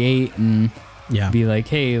like create and be like,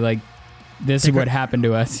 hey, like this is what happened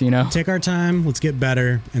to us, Take our time, let's get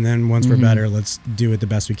better, and then once we're better, let's do it the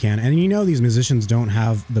best we can. And these musicians don't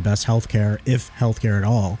have the best healthcare, if healthcare at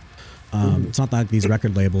all. It's not like these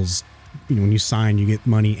record labels, when you sign, you get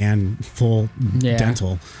money and full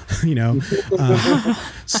dental,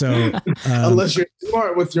 so unless you're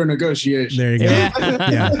smart with your negotiation. There you go.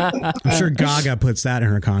 Yeah. I'm sure Gaga puts that in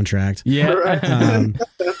her contract. Yeah.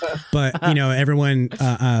 But everyone,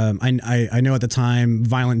 I know at the time,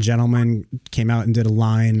 Violent Gentlemen came out and did a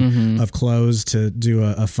line of clothes to do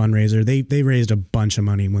a fundraiser. They raised a bunch of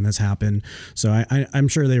money when this happened, so I'm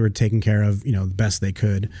sure they were taking care of the best they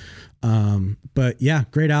could. But yeah,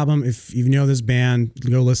 great album. If you know this band,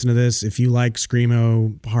 go listen to this. If you like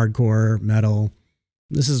screamo, hardcore, metal,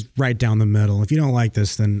 this is right down the middle. If you don't like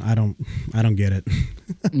this, then I don't get it.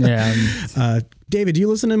 Yeah. David, do you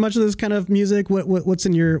listen to much of this kind of music? What's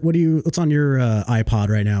on your iPod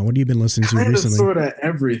right now? What have you been listening to recently? Sort of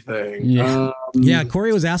everything. Yeah.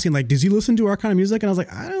 Corey was asking, like, does he listen to our kind of music? And I was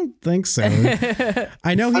like, I don't think so.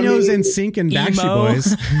 I know he knows NSYNC and Backstreet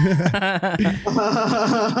Boys.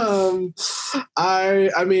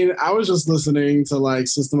 I was just listening to like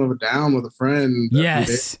System of a Down with a friend.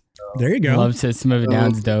 Yes. There you go. Love System of a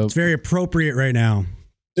Down's dope. It's very appropriate right now.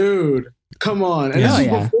 Dude, come on. And this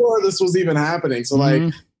was before this was even happening. So like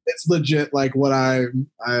it's legit like what I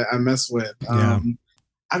mess with. I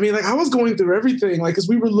was going through everything, like, because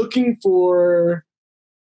we were looking for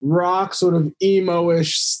rock sort of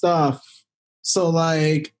emo-ish stuff. So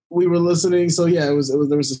like we were listening. So yeah, it was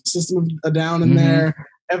there was a System of a Down in there.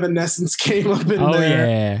 Evanescence came up in there.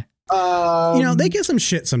 Yeah. They get some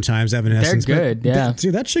shit sometimes, Evanescence. They're good, yeah.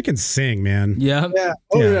 Dude, that shit can sing, man. Yeah. Yeah.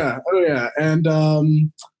 Oh yeah. And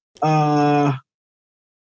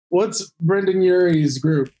what's Brendan Urie's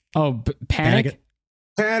group? Oh, Panic?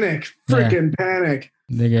 Panic. Freaking Panic.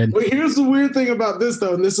 They're good. But here's the weird thing about this,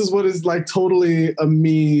 though, and this is what is like totally a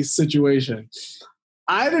me situation.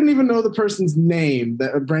 I didn't even know the person's name,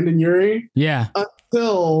 that Brendan Urie. Yeah.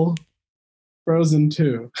 Until Frozen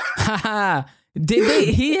 2.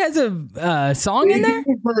 He has a song in there?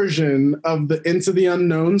 A version of the Into the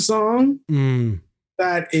Unknown song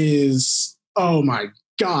that is, oh my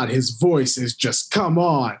God, his voice is just, come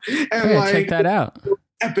on. And check that out.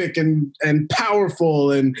 Epic and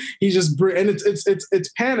powerful, and he's just and it's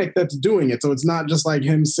Panic that's doing it, so it's not just like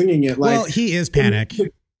him singing it. Like, well, he is Panic.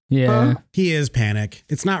 Yeah, he is Panic.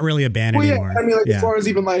 It's not really a band anymore. As far as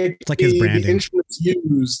even like it's like his branding, the instruments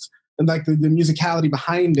used, and like the musicality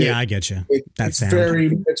behind it. Yeah, I get you.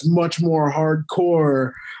 It's much more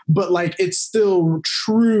hardcore, but like it's still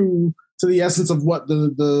true to the essence of what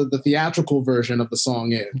the theatrical version of the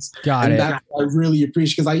song is. Got it. That's what I really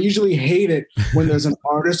appreciate, because I usually hate it when there's an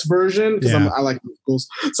artist version, because I like musicals.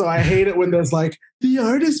 So I hate it when there's like the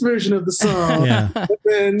artist version of the song. Yeah. And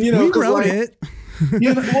then, we wrote it.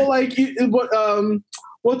 Well, like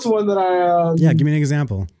what's one that I yeah, give me an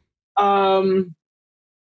example. Dang,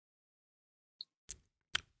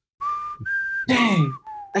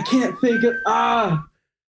 I can't think of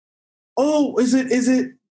is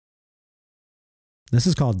it This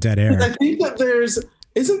is called Dead Air. I think that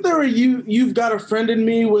isn't there You've Got a Friend in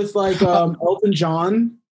Me with like Elton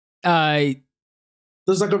John? There's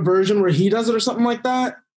like a version where he does it or something like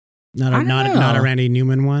that. Not a Randy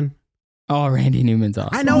Newman one. Oh, Randy Newman's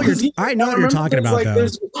awesome. I know what you're talking about, like,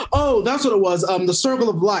 though. That's what it was. The Circle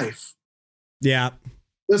of Life. Yeah.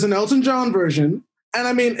 There's an Elton John version, and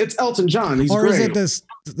I mean it's Elton John. He's or great. Is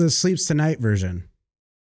it the Sleeps Tonight version?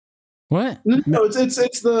 What? No, it's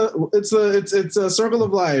a Circle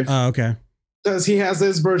of Life. Oh, okay. Because he has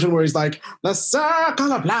this version where he's like, the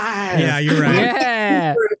circle of life. Yeah, you're right.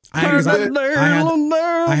 Yeah. I had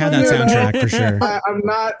that soundtrack for sure. I'm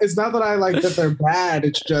not, it's not that I like that they're bad.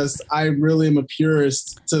 It's just, I really am a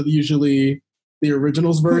purist to usually the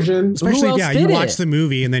originals version. Especially, else yeah, did you watch it? the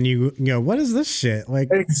movie and then you go, what is this shit? Like,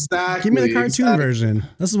 Exactly. give me the cartoon version.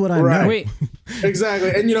 This is what I know. Wait, Exactly.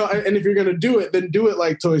 And and if you're gonna do it, then do it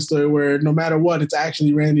like Toy Story, where no matter what, it's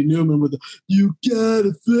actually Randy Newman with the "You got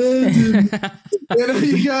a friend in me."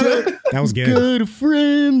 You gotta. That was good. got a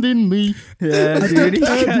friend in me. Yeah, dude.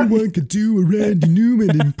 Everyone could do a Randy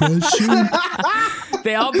Newman impression.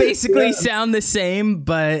 They all basically sound the same,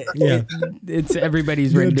 but Yeah. it's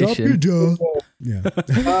everybody's Yeah, drop your rendition. jaw. Yeah.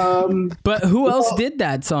 But who else did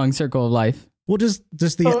that song, Circle of Life? Well, just the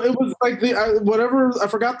So it was like whatever. I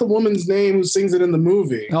forgot the woman's name who sings it in the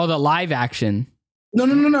movie. Oh, the live action. No.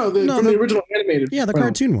 From the original animated. the film.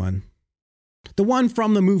 cartoon one, the one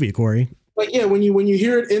from the movie, Corey. Like when you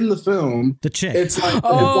hear it in the film, The chick. it's like it's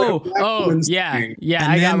like a Oh, black woman yeah. singing. Yeah,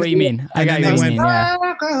 And I got then- what you mean. I and got then what they you went- mean.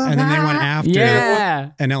 Yeah. and then they went after Yeah.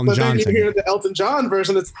 and Elton But John then you singing. hear the Elton John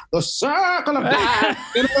version. It's the circle of life.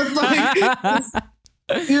 It's like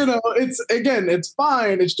it's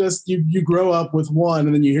fine. It's just you grow up with one,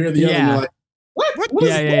 and then you hear the other, and Yeah. you're like, what?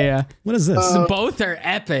 Yeah. What is this? Both are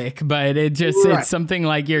epic, but it's Right. something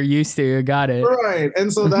like you're used to. Got it. Right,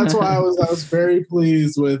 and so that's why I was very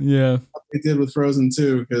pleased with Yeah. what they did with Frozen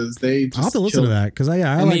 2 because they just I'll have to listen to killed it. that because I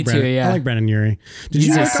Me like too, Brandon. yeah. I like Brandon Urie.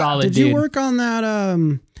 He's a work solid Did you dude. work on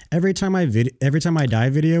that every time I die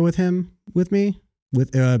video with him with me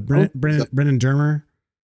with Brendan Dermer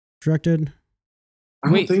directed? I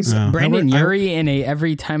don't Wait, think so. No. Brandon I- Urie in a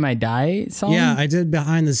Every Time I Die song? Yeah, I did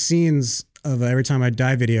behind the scenes of Every Time I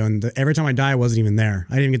Die video, and Every Time I Die wasn't even there.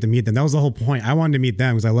 I didn't even get to meet them. That was the whole point. I wanted to meet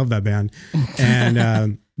them because I love that band,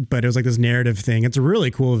 and but it was like this narrative thing. It's a really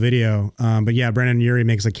cool video. But yeah, Brandon Urie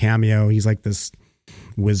makes a cameo. He's like this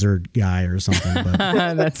wizard guy or something. But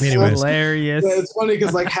That's Anyways. hilarious. Yeah, it's funny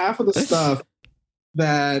because like half of the stuff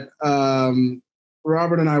that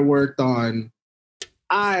Robert and I worked on,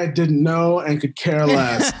 I didn't know and could care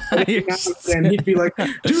less. And he'd be like,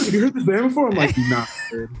 "Dude, have you heard this band before?" I'm like, "Nah,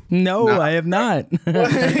 dude." No, Nah. I have not.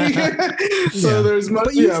 So Yeah. there's much.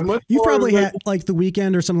 But you've much you more probably like- had like The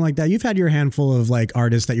Weeknd or something like that. You've had your handful of like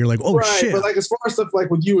artists that you're like, oh right, shit. but like as far as stuff like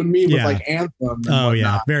with you and me, with Yeah. like Anthem. And Oh yeah,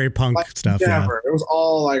 whatnot, very punk like, stuff. Yeah. never. It was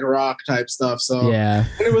all like rock type stuff. So Yeah.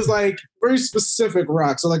 and it was like very specific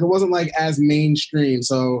rock. So like it wasn't like as mainstream.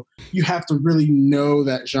 So you have to really know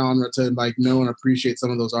that genre to like know and appreciate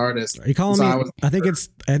some of those artists. Are you calling So me? I was-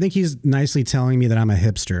 I think he's nicely telling me that I'm a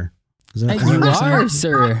hipster. Is that You what you're saying? are,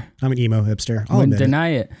 sir. I'm an emo hipster. I'll Wouldn't admit it. deny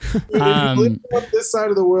it. If you lived on this side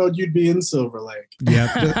of the world, you'd be in Silver Lake.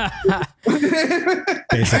 Yep,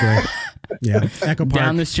 basically. Yeah, Echo Park.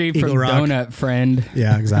 Down the street Eagle from Rock. Donut Friend.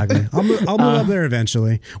 Yeah, exactly. I'll move up there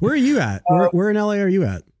eventually. Where are you at? Where in LA are you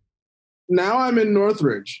at? Now I'm in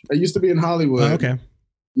Northridge. I used to be in Hollywood. Oh, okay.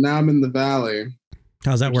 Now I'm in the Valley.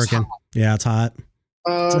 How's that Which is working? Yeah, it's hot.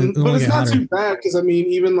 It'll But only it's get not hotter. too bad because I mean,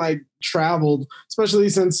 even like traveled, especially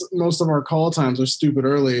since most of our call times are stupid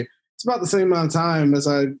early. It's about the same amount of time as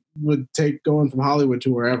I would take going from Hollywood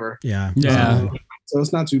to wherever. Yeah. Yeah. So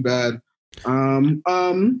it's not too bad.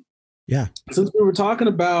 Yeah. Since we were talking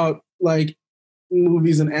about like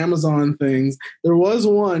movies and Amazon things, there was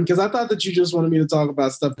one because I thought that you just wanted me to talk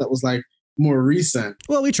about stuff that was like more recent.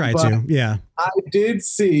 Well, we tried But- to. Yeah. I did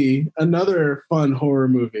see another fun horror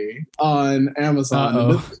movie on Amazon. Uh-oh.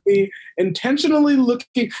 And this is me intentionally looking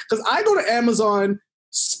because I go to Amazon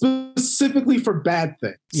specifically for bad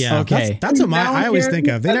things. Yeah. Okay. That's what Now I and always again, think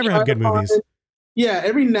of. They I never try have to good movies. find- Yeah,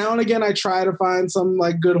 every now and again I try to find some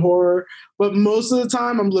like good horror, but most of the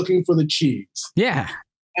time I'm looking for the cheese. Yeah.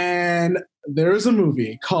 And there's a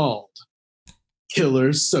movie called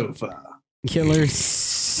Killer Sofa. Killer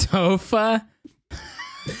Sofa.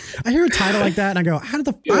 I hear a title like that and I go,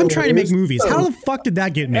 I'm trying to make movies. How the fuck did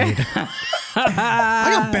that get made? I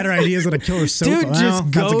got better ideas than a killer sofa. Dude, just Well, that's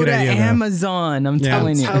a go good to idea, though. Amazon. I'm Yeah.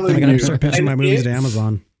 telling you. Telling I gotta you. start pitching my And movies it to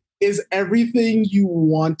Amazon. is everything you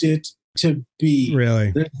want it to be.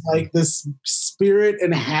 Really? There's like this spirit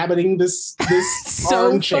inhabiting this Sofa?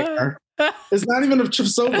 armchair. It's not even a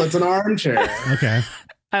sofa; it's an armchair. Okay.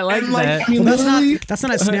 I like And, that. you Well, literally- that's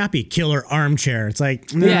not a snappy killer armchair. It's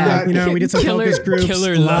like, nah, Yeah. you know, we did some Killer- focus groups.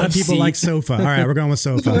 killer A lot of love people seat. like sofa. All right, we're going with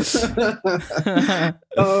sofa.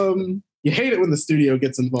 You hate it when the studio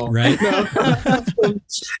gets involved, Right. No.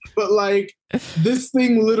 But like, this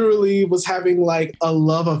thing literally was having like a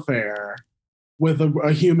love affair with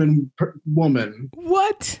a human woman,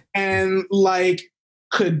 What? and like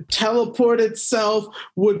could teleport itself,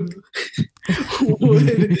 would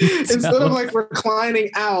instead of like reclining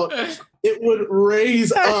out, it would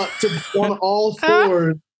raise up to on all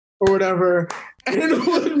fours or whatever, and it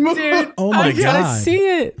would move. Dude, Oh my I gotta God. see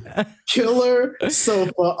it. Killer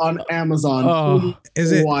Sofa on Amazon. Oh.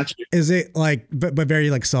 Please watch it. Is it like, but very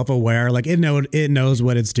like self-aware? Like it knows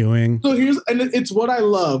what it's doing. So it's what I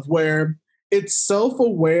love, where it's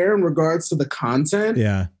self-aware in regards to the content.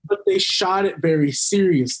 Yeah. But they shot it very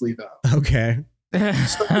seriously, though. Okay.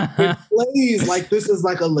 So it plays like this is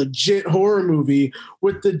like a legit horror movie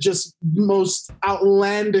with the just most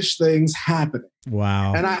outlandish things happening.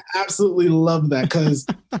 Wow. And I absolutely love that because,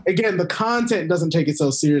 again, the content doesn't take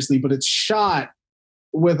itself seriously, but it's shot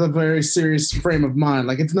with a very serious frame of mind.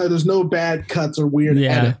 Like there's no bad cuts or weird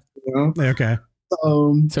edits. You know? Okay.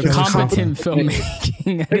 So It's competent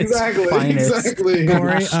filmmaking. At Exactly. its finest. Exactly.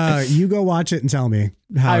 Corey, you go watch it and tell me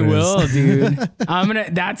how I it is. will, dude.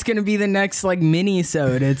 That's gonna be the next like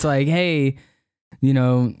mini-sode. It's like, hey, you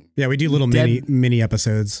know. Yeah, we do little mini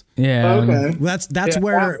episodes. Yeah. Okay. That's Yeah,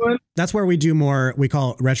 where that one- that's where we do more. We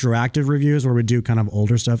call it retroactive reviews, where we do kind of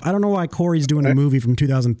older stuff. I don't know why Corey's doing a movie from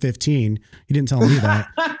 2015. He didn't tell me that.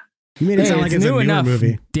 You made it sound like it's a new newer enough.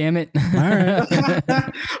 movie. Damn it. All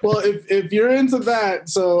right. Well, if you're into that,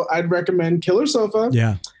 so I'd recommend Killer Sofa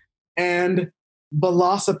Yeah. and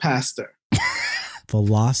Velocipaster.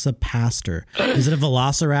 Velocipaster. Is it a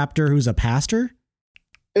velociraptor who's a pastor?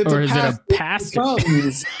 It's Or is it a pastor?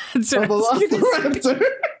 Becomes That's a what I was gonna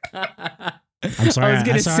Velociraptor. I'm sorry. I was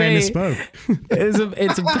gonna I say- misspoke.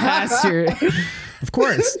 It's a pasture. Of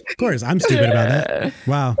course. I'm stupid about that.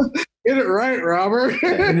 Wow. Get it right, Robert.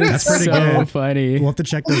 That's pretty so good. funny. We'll have to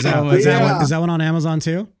check those out. my Is that God. one on Amazon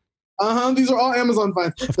too? These are all Amazon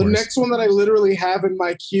finds. The course. next one that I literally have in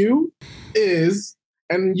my queue is,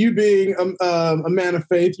 and you being a man of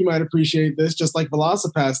faith, you might appreciate this, just like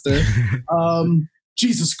Velocipaster.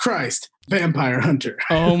 Jesus Christ, Vampire Hunter.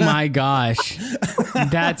 Oh my gosh,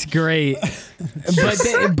 that's great.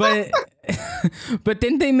 But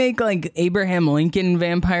didn't they make like Abraham Lincoln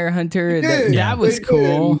Vampire Hunter? That was they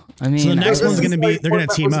cool. did. I mean, So the next This one's is going to be, like they're going to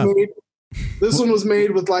one team that up. was made- This one was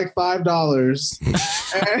made with like $5.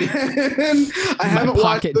 And I haven't watched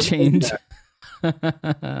pocket this one change. yet.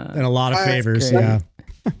 And a lot of favors. great. Yeah.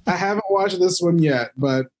 I haven't watched this one yet,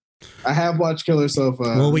 but I have watched Killer Sofa.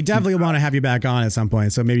 Well, we definitely want to have you back on at some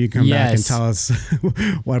point. So maybe you come back and Yes. tell us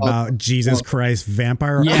what about Jesus Christ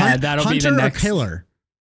vampire? Yeah, that'll be the Hunter or next- killer.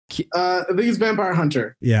 I think it's Vampire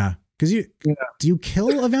Hunter. Yeah. Because do you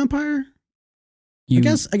kill a vampire? I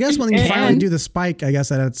guess when you finally can. do the spike, I guess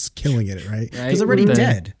that's killing it, right? Because Right. they're already The-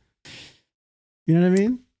 dead. You know what I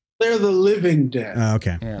mean? They're the living dead.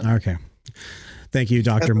 Okay. Yeah. Okay. Thank you, As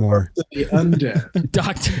Dr. Moore. opposed to the undead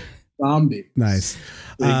Doctor. zombie. Nice.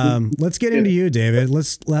 Let's get into you, David.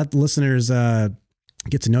 Let's let listeners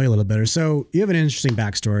get to know you a little better. So you have an interesting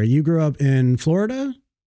backstory. You grew up in Florida?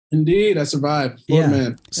 Indeed, I survived. Florida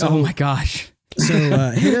man. So, Oh my gosh. so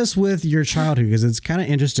hit us with your childhood because it's kind of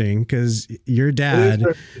interesting because your dad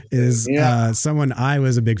is Yeah. someone I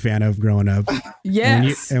was a big fan of growing up.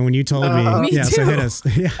 Yes. And when you told me, Me yeah, so too. hit us.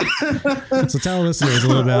 Yeah. So tell listeners a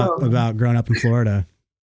little bit about growing up in Florida.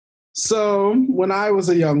 So when I was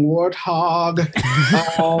a young warthog,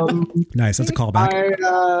 Nice. That's a callback.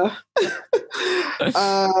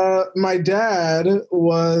 My dad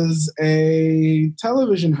was a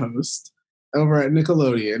television host over at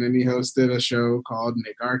Nickelodeon, and he hosted a show called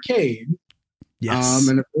Nick Arcade. Yes.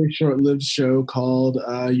 And a very short-lived show called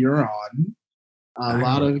You're On. A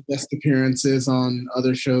lot of guest appearances on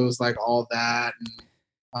other shows like All That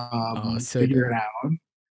and so Figure good. It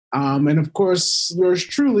Out. And of course, yours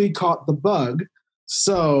truly caught the bug.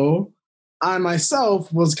 So I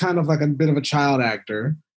myself was kind of like a bit of a child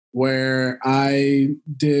actor where I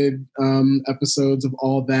did episodes of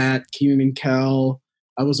All That, Keenan and Kel.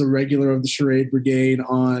 I was a regular of the Charade Brigade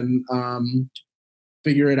on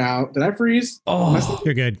Figure It Out. Did I freeze? Oh,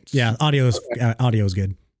 You're good. Yeah. Audio is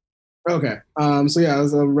good. Okay. So yeah, I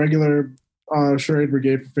was a regular Charade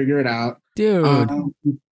Brigade for Figure It Out. dude.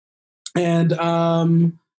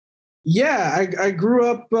 Yeah, I grew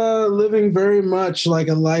up living very much like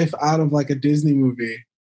a life out of like a Disney movie.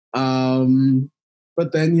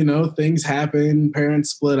 But then, you know, things happen, parents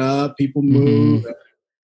split up, people move,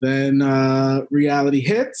 then reality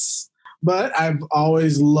hits. But I've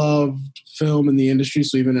always loved film in the industry.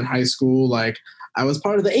 So even in high school, like I was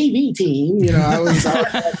part of the AV team, you know, I was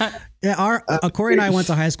Yeah, Corey and I went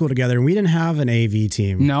to high school together, and we didn't have an AV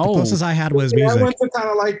team. No. The closest I had was I music. went to kind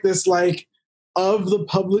of like this, like of the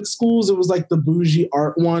public schools, it was like the bougie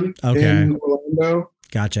art one Okay. in Orlando.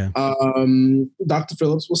 Gotcha. Dr.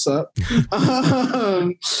 Phillips, what's up?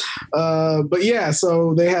 But yeah,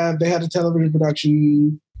 so they had a television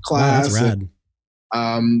production class. Wow, that's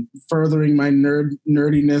rad. Furthering my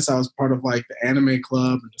nerdiness, I was part of like the anime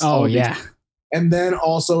club. And and then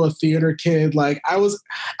also a theater kid. Like I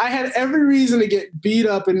had every reason to get beat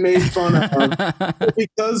up and made fun of, but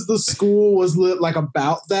because the school was lit like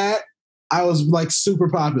about that, I was like super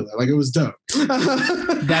popular. Like it was dope.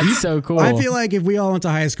 That's so cool. I feel like if we all went to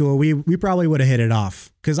high school, we probably would have hit it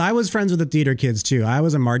off, because I was friends with the theater kids too. I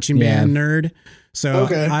was a marching band nerd. So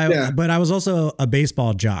but I was also a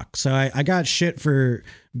baseball jock. So I got shit for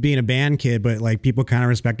being a band kid, but like people kind of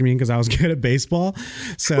respected me because I was good at baseball.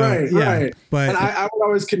 So right. But and I would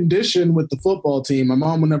always condition with the football team. My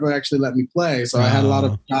mom would never actually let me play. So I had a lot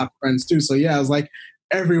of jock friends too. So yeah, I was like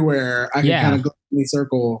everywhere. I could kind of go in the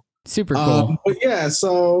circle. Super cool. But yeah,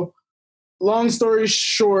 so long story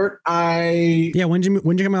short, when did you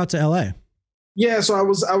come out to LA? Yeah, so I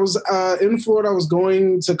was in Florida. I was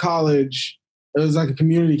going to college. It was like a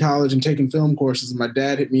community college and taking film courses. And my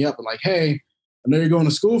dad hit me up and like, hey, I know you're going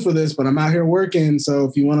to school for this, but I'm out here working. So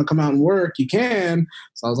if you want to come out and work, you can.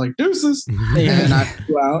 So I was like, deuces. And I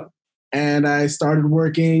flew out and I started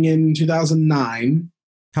working in 2009.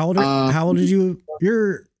 How old are you?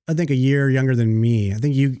 You're, I think, a year younger than me. I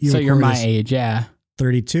think you so you're my age, yeah.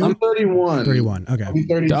 32? I'm 31. 31, okay. I'm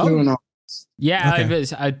 32 in August. Yeah, okay. I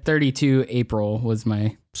was 32 April was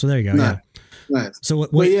my... So there you go, yeah. Nice. So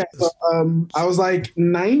what I was like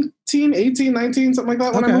 18, 19, something like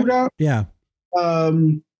that when I moved out. Yeah.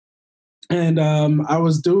 And I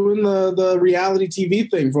was doing the reality TV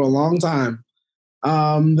thing for a long time.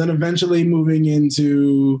 Then eventually moving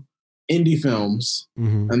into indie films.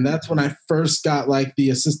 Mm-hmm. And that's when I first got like the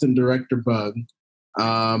assistant director bug.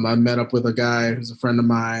 I met up with a guy who's a friend of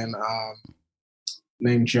mine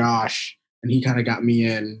named Josh, and he kind of got me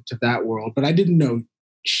into that world, but I didn't know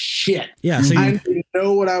shit. Yeah, so I didn't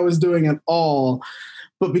know what I was doing at all.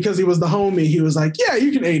 But because he was the homie, he was like, "Yeah,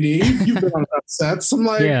 you can AD. You've been on sets." I'm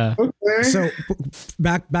like, "Okay." So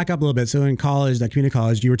back up a little bit. So in college, that community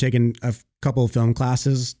college, you were taking a couple of film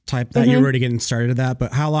classes type that. You were already getting started at that.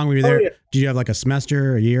 But how long were you there? Did you have like a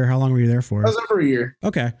semester, a year? How long were you there for? I was there for a year.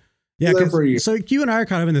 Okay, yeah. So you and I are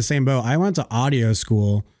kind of in the same boat. I went to audio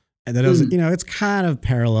school. And that was, it's kind of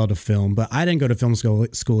parallel to film, but I didn't go to film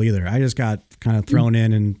school either. I just got kind of thrown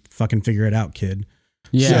in and fucking figure it out, kid.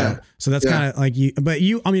 Yeah. So that's kind of like you, but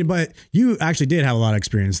you actually did have a lot of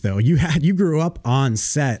experience though. You grew up on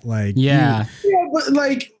set, like, but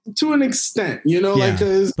like to an extent, like,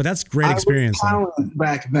 but that's great experience. I was talented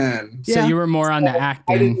back then. So you were more on the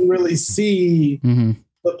acting. I didn't really see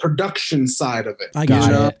the production side of it. I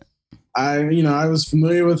got it. I was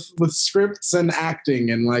familiar with scripts and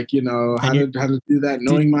acting and like, how to do that,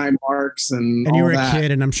 knowing my marks and all you were that. a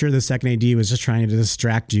kid, and I'm sure the second AD was just trying to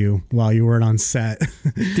distract you while you weren't on set.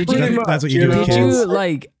 That's what you do with kids.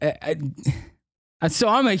 So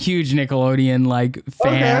I'm a huge Nickelodeon like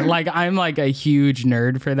fan. Okay. Like I'm like a huge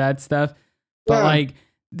nerd for that stuff. But like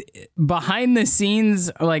behind the scenes,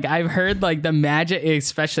 like I've heard like the magic,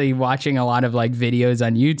 especially watching a lot of like videos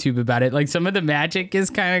on YouTube about it, like some of the magic is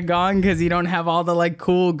kind of gone because you don't have all the like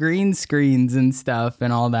cool green screens and stuff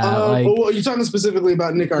and all that. Well, you're talking specifically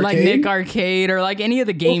about Nick Arcade? Like Nick Arcade or like any of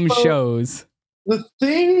the game shows. The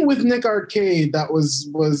thing with Nick Arcade that was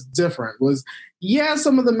different was,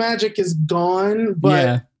 some of the magic is gone,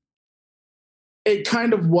 but it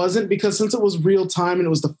kind of wasn't, because since it was real time and it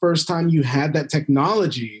was the first time you had that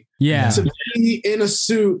technology, to be in a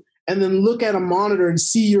suit and then look at a monitor and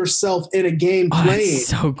see yourself in a game playing. That's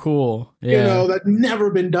so cool. Yeah. That's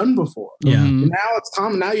never been done before. Yeah. Mm-hmm. Now it's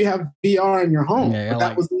common. Now you have VR in your home. But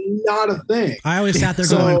that was not a thing. I always sat there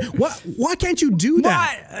going, "What? Why can't you do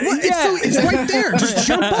that? It's right there. Just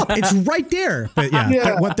jump up. It's right there." But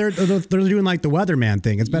what they're doing like the weatherman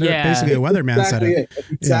thing. It's better basically a weatherman setup.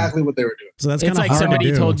 Exactly what they were doing. So that's it's kind of like hard somebody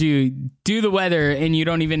to do. told you do the weather and you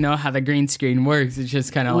don't even know how the green screen works. It's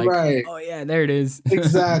just kind of like, oh yeah, there it is.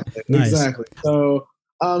 Exactly. Nice. Exactly. So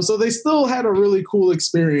they still had a really cool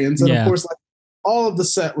experience, and of course, like all of the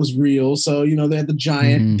set was real. So they had the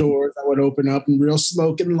giant doors that would open up and real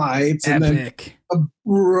smoke and lights, and then a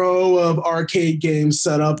row of arcade games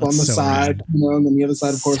set up on the side, and then the other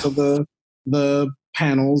side, of course, of the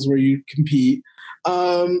panels where you compete.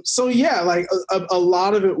 Like a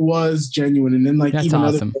lot of it was genuine, and then like that's even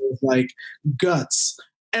awesome. other things like guts,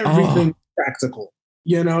 everything practical.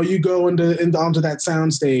 You go onto that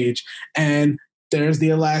sound stage, and there's the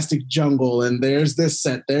elastic jungle, and there's this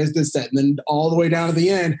set, and then all the way down to the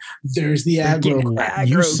end, there's the aggro crag.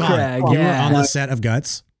 You saw it. You were on the set of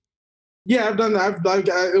Guts. Yeah, I've done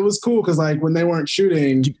that. It was cool because like when they weren't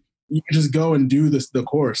shooting, you could just go and do the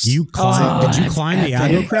course. Did you climb the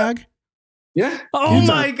aggro crag? Yeah. Oh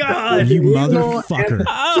my god! You The motherfucker!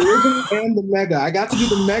 And the mega. I got to do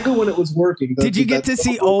the mega when it was working. Did you get to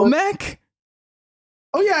see Olmec?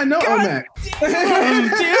 Oh yeah, I know Olmec.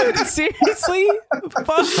 Dude, seriously?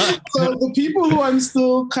 Fuck. So the people who I'm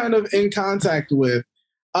still kind of in contact with,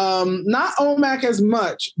 not Olmec as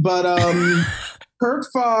much, but Kirk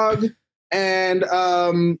Fogg and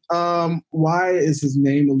why is his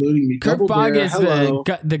name eluding me? Kirk Fogg is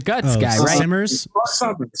the guts guy, right? Simmers?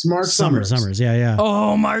 Mark Summers. Yeah.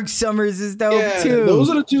 Oh, Mark Summers is dope too. Those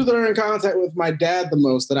are the two that are in contact with my dad the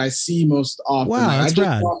most, that I see most often. Wow, that's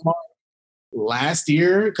rad. Last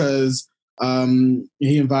year because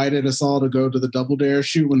he invited us all to go to the Double Dare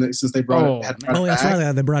shoot since they brought it. That's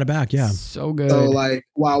right. They brought it back. Yeah, so good. So like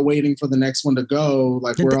while waiting for the next one to go,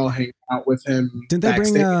 like we're all hanging out with him. Didn't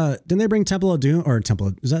they bring Temple of Doom or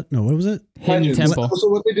Temple? Is that no? What was it? Hidden Temple. So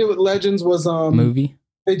what they did with Legends was movie.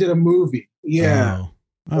 They did a movie. Yeah,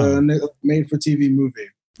 made for TV movie.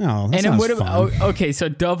 Oh, that and it would have. Okay, so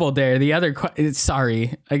Double Dare. The other.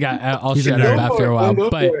 Sorry, I'll shut up after a while,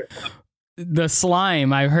 but. The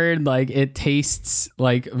slime, I've heard like it tastes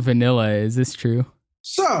like vanilla. Is this true?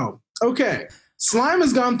 So, okay. Slime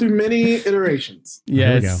has gone through many iterations.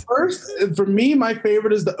 Yes. First, for me, my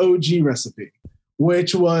favorite is the OG recipe,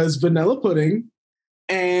 which was vanilla pudding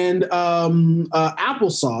and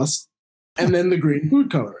applesauce and then the green food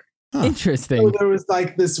coloring. Huh. Interesting. So there was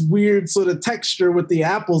like this weird sort of texture with the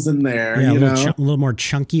apples in there. Yeah, a little more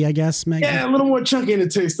chunky, I guess, Meg. Yeah, a little more chunky, and it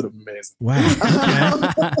tasted amazing. Wow.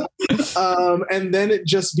 Okay. And then it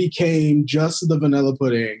just became just the vanilla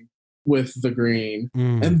pudding with the green,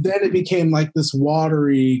 and then it became like this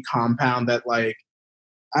watery compound that, like,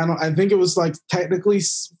 I think it was like technically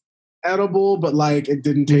edible, but like it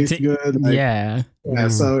didn't taste good. Like, yeah.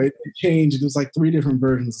 So it changed. It was like 3 different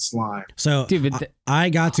versions of slime. So I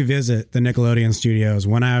got to visit the Nickelodeon studios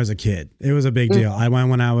when I was a kid. It was a big deal. I went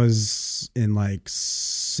when I was in like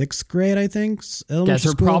 6th grade, I think. Guys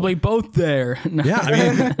are probably both there. Yeah, I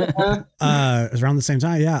mean, it was around the same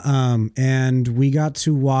time. Yeah, and we got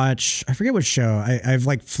to watch. I forget what show. I have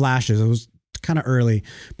like flashes. It was kind of early,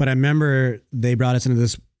 but I remember they brought us into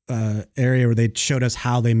this area where they showed us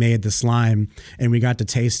how they made the slime, and we got to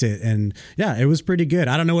taste it, and yeah, it was pretty good.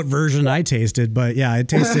 I don't know what version I tasted, but yeah, it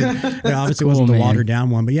tasted. It obviously wasn't the watered down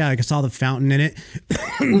one, but yeah, I saw the fountain in it.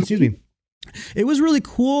 Excuse me. It was really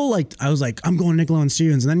cool. Like I was like, I'm going to Nickelodeon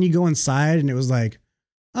Studios, and then you go inside, and it was like,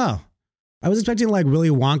 oh. I was expecting like Willy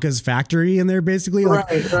Wonka's factory in there, basically,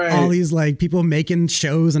 like all these like people making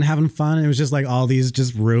shows and having fun. And it was just like all these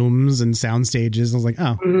just rooms and sound stages. I was like,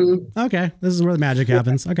 oh, okay, this is where the magic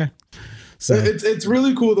happens. Okay, so it's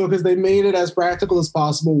really cool though because they made it as practical as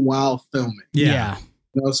possible while filming. Yeah.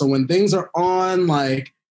 So when things are on,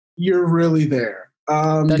 like you're really there.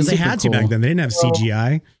 Because they had to back then. They didn't have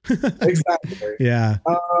CGI. Exactly. Yeah.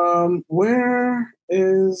 Where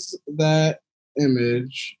is that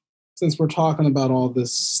image? Since we're talking about all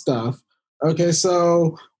this stuff. Okay,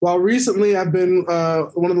 so while recently I've been,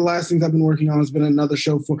 one of the last things I've been working on has been another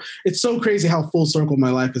show for, it's so crazy how full circle my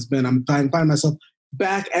life has been. I'm finding myself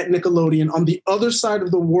back at Nickelodeon on the other side of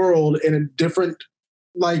the world in a different,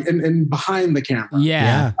 like, and behind the camera.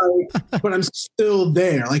 Yeah. But I'm still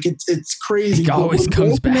there. Like, it's crazy. It always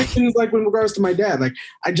comes back. Things like in regards to my dad, like,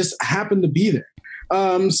 I just happen to be there.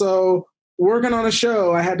 So, working on a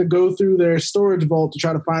show, I had to go through their storage vault to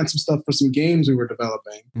try to find some stuff for some games we were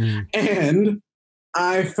developing. And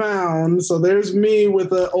I found, so there's me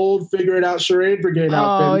with an old Figure It Out Charade Brigade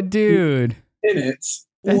outfit. Oh, dude. In it.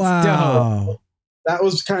 That's dope. That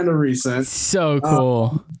was kind of recent. So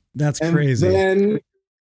cool. That's crazy. And then,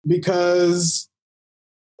 because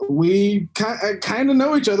we kind of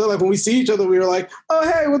know each other, like when we see each other, we were like,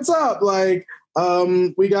 oh, hey, what's up? Like,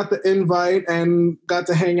 we got the invite and got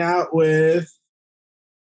to hang out with.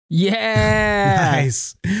 Yeah.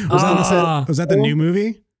 Nice. Was that the new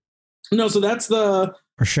movie? No, so that's the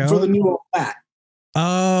show for the new All That.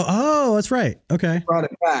 Oh, that's right. Okay. Brought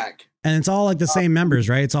it back. And it's all like the same members,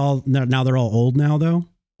 right? It's all now they're all old now though.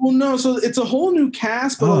 Well, no, so it's a whole new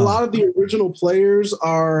cast, but a lot of the original players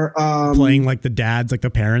are playing like the dads, like the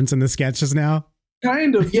parents in the sketches now.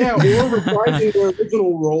 Kind of, yeah, or reprising their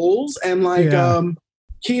original roles. And like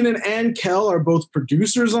Keenan and Kel are both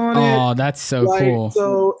producers on it. Oh, that's so cool.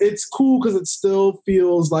 So it's cool because it still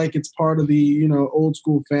feels like it's part of the, old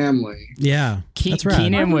school family. Yeah. That's right.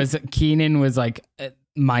 Keenan was like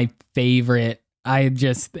my favorite. I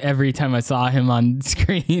just, every time I saw him on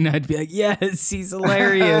screen, I'd be like, yes, he's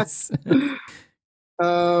hilarious.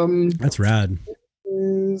 That's rad.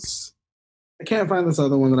 I can't find this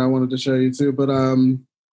other one that I wanted to show you too, but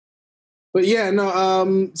yeah,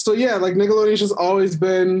 no, so yeah, like Nickelodeon's just always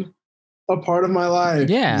been a part of my life.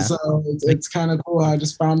 Yeah. So it's kind of cool. I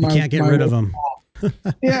just found you can't get rid of them.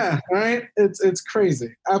 Yeah, right. It's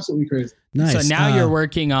crazy, absolutely crazy. Nice. So now you're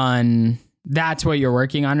working on. That's what you're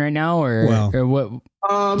working on right now, or what?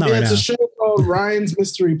 It's a show called Ryan's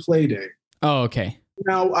Mystery Playdate. Oh, okay.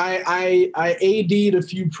 Now I AD'd a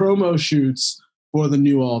few promo shoots for the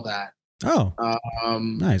new All That. Oh,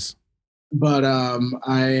 nice. But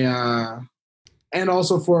I and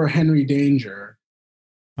also for Henry Danger.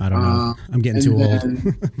 I don't know. I'm getting too old.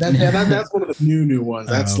 That's one of the new ones.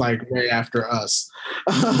 That's like way after us.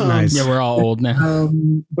 Nice. Yeah, we're all old now.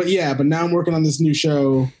 But now I'm working on this new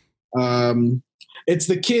show. It's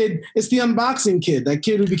the unboxing kid. That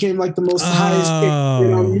kid who became like the most highest kid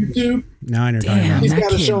on YouTube. Now I know. Damn, he's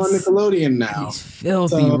got a show on Nickelodeon now. He's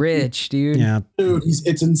filthy rich, dude. Yeah, dude.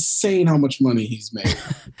 It's insane how much money he's made.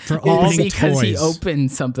 For all because toys. He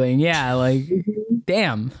opened something. Yeah, like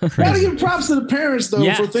damn. Gotta give props to the parents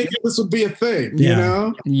though for thinking this would be a thing. You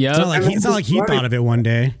know? Yeah. It's not like he thought of it one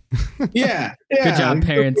day. Yeah. Good job,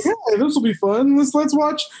 parents. Yeah, this will be fun. Let's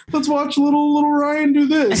watch little Ryan do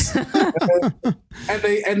this. and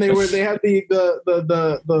they had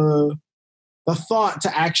the thought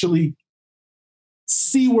to actually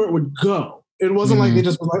see where it would go. It wasn't like they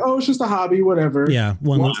just was like, oh, it's just a hobby, whatever. Yeah,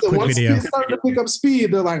 once video. They started to pick up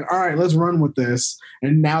speed, they're like, all right, let's run with this.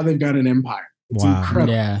 And now they've got an empire. It's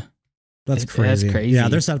incredible. Yeah. That's crazy. Yeah,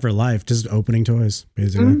 they're set for life, just opening toys,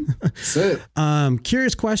 basically. That's it.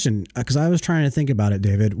 Curious question, because I was trying to think about it,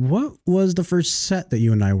 David. What was the first set that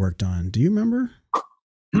you and I worked on? Do you remember?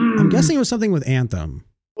 I'm guessing it was something with Anthem.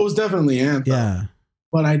 It was definitely Anthem. Yeah.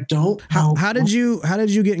 But I don't know. How did you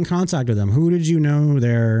get in contact with them? Who did you know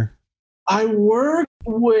there? I worked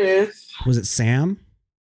with... Was it Sam?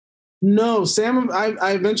 No, Sam.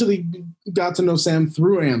 I eventually got to know Sam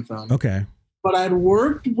through Anthem. Okay. But I'd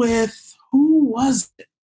worked with... Who was it?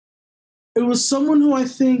 It was someone who I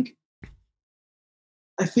think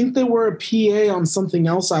they were a PA on something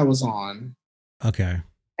else I was on. Okay.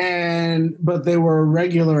 But they were a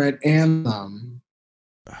regular at Anthem.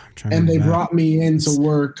 And they brought me in to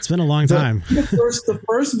work. It's been a long time. The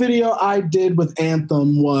first video I did with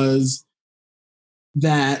Anthem was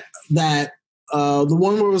that the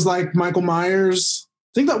one where it was like Michael Myers.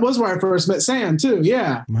 I think that was where I first met Sam too.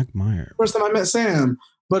 Yeah. Mike Myers. First time I met Sam.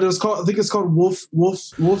 But it's called Wolf's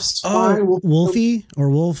Spine. Wolfie or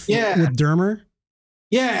Wolf with Dermer?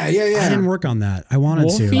 Yeah. I didn't work on that. I wanted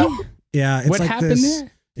to. Yeah. It's what like happened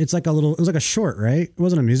there? It's like it was like a short, right? It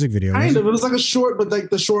wasn't a music video. Kind of. It was like a short, but like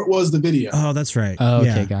the short was the video. Oh, that's right. Oh,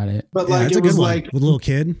 okay, got it. But like it was like with a little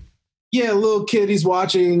kid. Yeah, a little kid. He's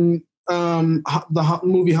watching the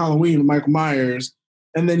movie Halloween with Michael Myers,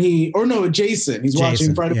 and then Jason. He's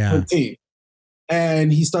watching Friday the 13th,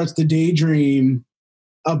 and he starts to daydream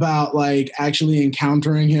about like actually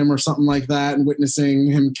encountering him or something like that and witnessing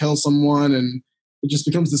him kill someone, and it just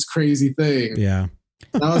becomes this crazy thing. Yeah.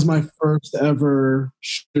 That was my first ever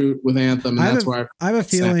shoot with Anthem, and that's where I have a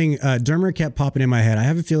feeling Dermer kept popping in my head. I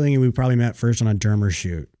have a feeling we probably met first on a Dermer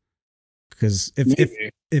shoot. Because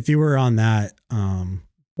if you were on that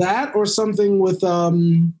that or something with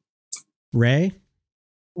Ray?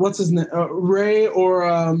 What's his name? Ray or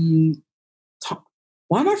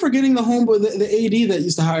why am I forgetting the homeboy, the AD that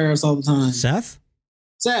used to hire us all the time? Seth?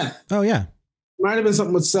 Oh, yeah. Might have been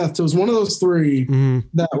something with Seth. It was one of those three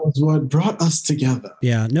that was what brought us together.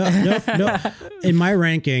 Yeah. No. In my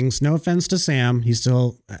rankings, no offense to Sam, he's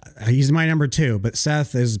my number 2, but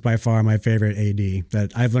Seth is by far my favorite AD.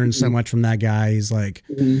 That I've learned so much from that guy. He's like,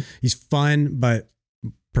 he's fun, but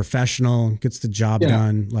professional, gets the job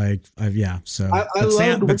done. Like, So,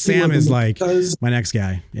 Sam is like my next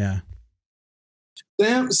guy. Yeah.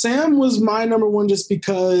 Sam was my number 1 just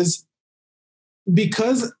because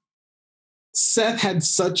Seth had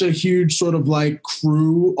such a huge sort of like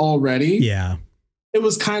crew already. Yeah. It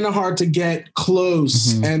was kind of hard to get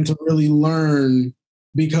close and to really learn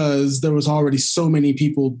because there was already so many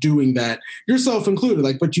people doing that, yourself included.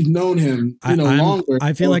 Like, but you've known him, longer.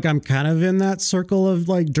 I feel like I'm kind of in that circle of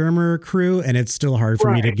like Dermer crew, and it's still hard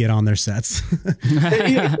for me to get on their sets.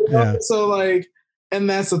 Yeah. So like, and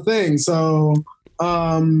that's the thing. So,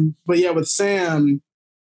 but yeah, with Sam,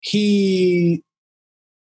 he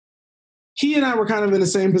and I were kind of in the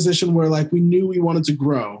same position where like we knew we wanted to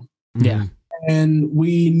grow. Yeah. And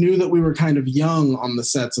we knew that we were kind of young on the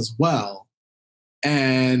sets as well.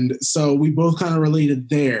 And so we both kind of related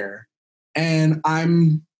there. And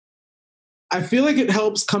I feel like it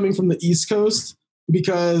helps coming from the East Coast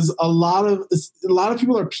because a lot of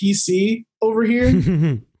people are PC over here.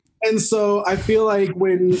 And so I feel like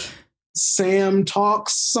when Sam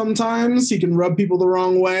talks, sometimes he can rub people the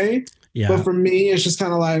wrong way. Yeah. But for me, it's just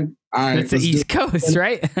kind of like, all right. That's the East Coast,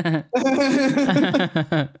 right?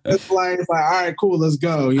 It's like, all right, cool, let's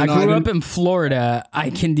go. You know, I grew up in Florida. I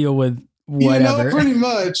can deal with whatever. You know, pretty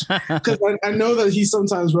much. Because I know that he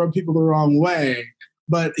sometimes rubbed people the wrong way,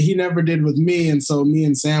 but he never did with me. And so me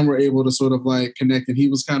and Sam were able to sort of like connect. And he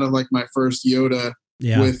was kind of like my first Yoda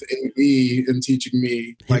with AD and teaching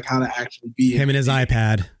me like how to actually be him and his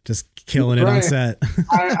iPad, just killing it on set.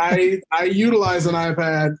 I utilize an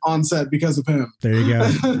iPad on set because of him. There you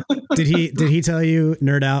go. Did he tell you,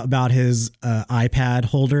 nerd out, about his iPad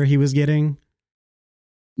holder he was getting?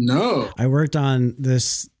 No. I worked on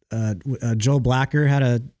this. Joel Blacker had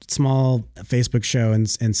a small Facebook show,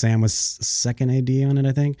 and Sam was second AD on it,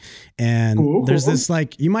 I think. And there's this,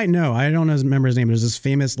 like, you might know, I don't remember his name. There's this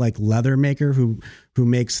famous like leather maker who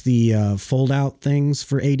makes the fold out things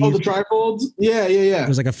for AD. Oh, the trifolds? Yeah.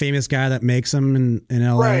 There's like a famous guy that makes them in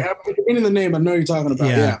LA. Right. I'm forgetting the name. I know you're talking about.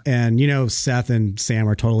 Yeah. And you know, Seth and Sam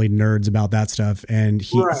are totally nerds about that stuff. And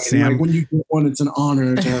Sam, like when you get one, it's an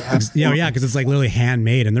honor to have. Because it's like literally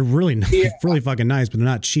handmade, and they're really really fucking nice, but they're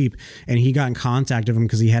not cheap. And he got in contact with him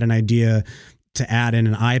because he had an idea to add in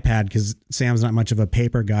an iPad, because Sam's not much of a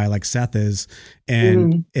paper guy like Seth is.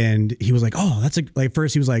 And he was like, oh, that's like,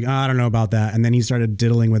 first he was like, oh, I don't know about that. And then he started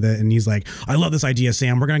diddling with it, and he's like, I love this idea,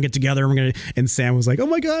 Sam. We're going to get together. And Sam was like, oh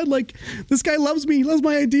my God, like this guy loves me. He loves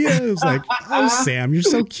my idea. It was like, oh, Sam, you're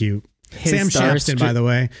so cute. Sam Shapston, by the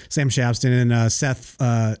way. Sam Shapston and Seth,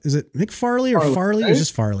 is it Mick Farley or Farley? Right? Or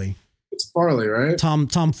just Farley? It's Farley, right? Tom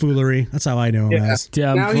Foolery. That's how I know him as.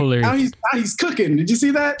 Now he's cooking. Did you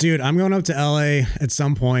see that? Dude, I'm going up to LA at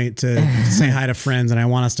some point to say hi to friends, and I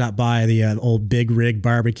want to stop by the old Big Rig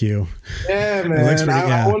barbecue. Yeah, man.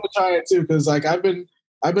 I want to try it too, because like I've been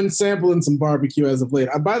sampling some barbecue as of late.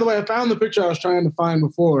 By the way, I found the picture I was trying to find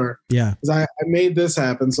before. Yeah. Because I made this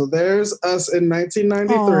happen. So there's us in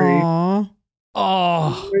 1993. Aww.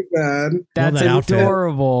 Oh my God. That's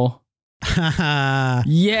adorable.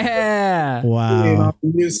 Yeah. Wow.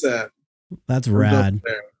 New set. That's rad.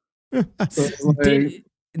 So like,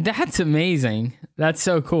 that's amazing. That's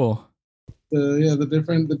so cool.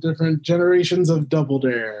 The different generations of Double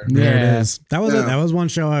Dare. There it is. That was one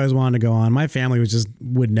show I always wanted to go on. My family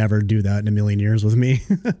would never do that in a million years with me.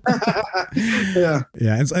 Yeah.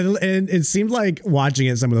 And it seemed like watching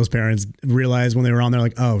it, some of those parents realized when they were on there,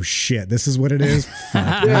 like, oh shit, this is what it is. All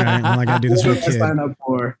right, well, I gotta do this for a kid. Sign up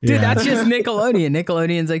for. Dude, that's just Nickelodeon.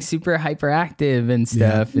 Nickelodeon's like super hyperactive and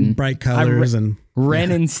stuff, and bright colors and.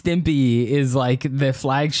 Ren and Stimpy is like the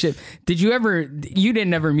flagship. You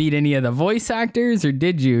didn't ever meet any of the voice actors, or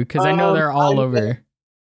did you? Because I know they're all over.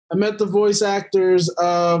 I met the voice actors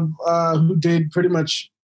who did pretty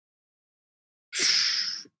much.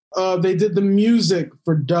 They did the music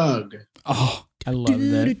for Doug. Oh, I love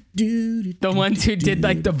that. The ones who did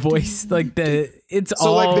like the voice, like like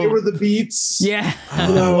they were the beats. Yeah.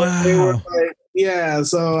 Wow. They were like. Yeah,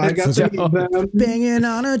 so I got to meet them. Banging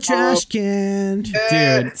on a trash can.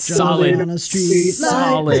 Dude, solid. On a street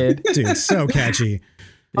solid. Dude, so catchy.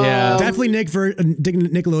 Yeah. Definitely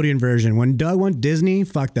Nickelodeon version. When Doug went Disney,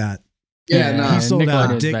 fuck that. Yeah, no. He sold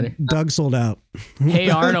out. Doug sold out. Hey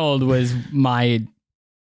Arnold was my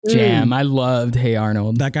jam. I loved Hey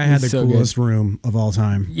Arnold. That guy had the coolest room of all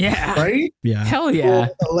time. Yeah. Right? Yeah. Hell yeah.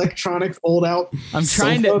 Electronic fold out. I'm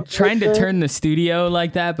trying to turn the studio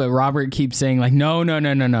like that, but Robert keeps saying like, no. You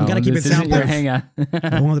gotta keep it soundproof. Hang on.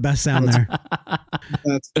 One of the best sound there.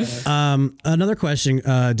 That's another question,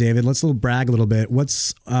 David. Let's brag a little bit.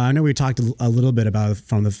 I know we talked a little bit about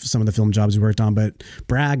from some of the film jobs you worked on, but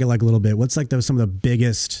brag like a little bit. What's like some of the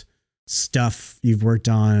biggest stuff you've worked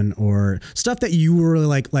on, or stuff that you were really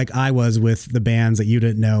like I was with the bands that you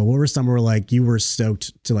didn't know? What were some where like you were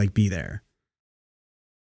stoked to like be there?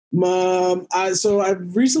 So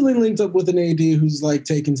I've recently linked up with an AD who's like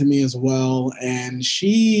taken to me as well, and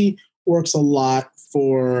she works a lot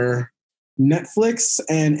for Netflix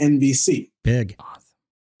and NBC. Big.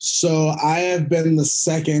 So I have been the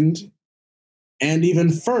second and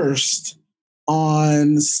even first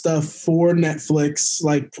on stuff for Netflix,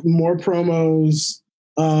 like more promos.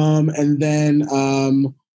 And then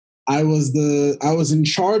I was in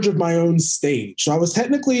charge of my own stage. So I was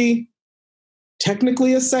technically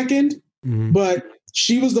a second, but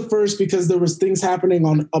she was the first because there was things happening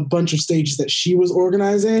on a bunch of stages that she was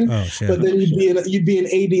organizing. Oh, shit. But then you'd be an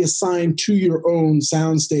AD assigned to your own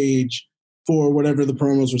sound stage for whatever the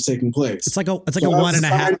promos were taking place. It's like a one and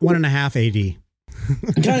a half AD.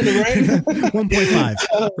 Kind of, right?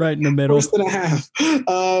 1.5. Right in the middle. Worse than a half.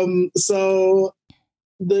 So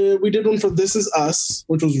we did one for This Is Us,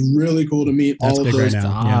 which was really cool to meet That's all of big those. right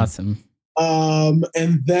now. Awesome.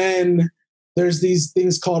 And then there's these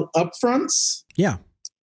things called upfronts. Yeah.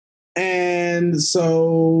 And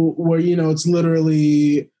so where, it's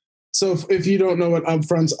literally, so if you don't know what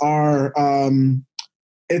upfronts are,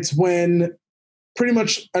 it's when pretty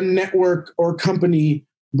much a network or company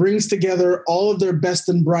brings together all of their best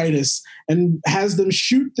and brightest and has them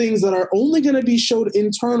shoot things that are only going to be showed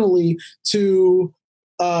internally to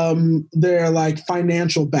their like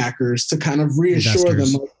financial backers to kind of reassure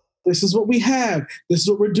them, like, this is what we have. This is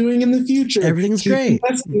what we're doing in the future. Everything's Keep great.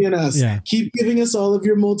 investing in us. Yeah. Keep giving us all of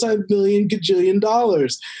your multi-billion gajillion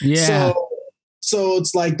dollars. Yeah. So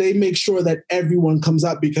it's like they make sure that everyone comes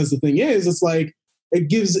up, because the thing is, it's like it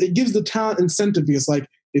gives the talent incentive. It's like,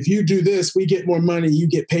 if you do this, we get more money, you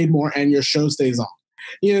get paid more, and your show stays on.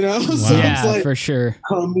 Wow. So it's like, for sure.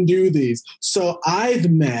 come do these. So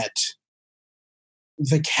I've met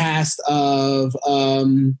the cast of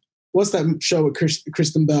what's that show with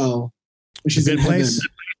Kristen Bell? She's Good in Place.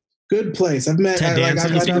 Heaven. Good Place. I've met. Ted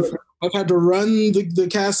Danson and stuff. I've had to run the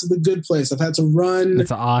cast of The Good Place. I've had to run. That's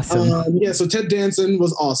awesome. So Ted Danson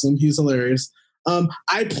was awesome. He was hilarious.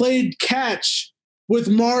 I played catch with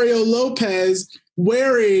Mario Lopez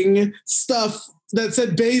wearing stuff that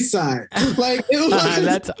said Bayside. Like, it was,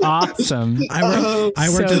 That's awesome. I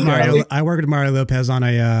worked with Mario Lopez on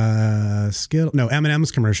a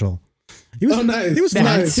M&M's commercial. He was nice. He was That's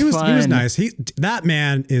nice. He was fun. nice. That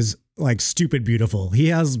man is like stupid beautiful. He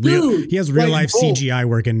has real life goals. CGI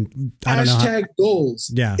working. I don't know. Hashtag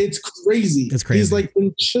goals. Yeah. It's crazy. It's crazy. He's like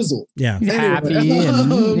been chiseled. Yeah. He's happy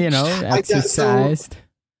and, exercised.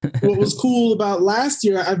 What was cool about last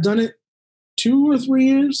year, I've done it 2 or 3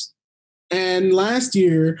 years. And last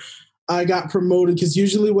year I got promoted, because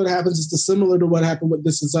usually what happens is similar to what happened with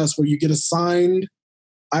This Is Us, where you get assigned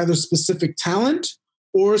either specific talent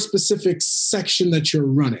or a specific section that you're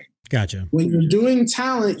running. Gotcha. When you're doing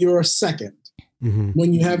talent, you're a second. Mm-hmm.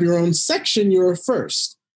 When you have your own section, you're a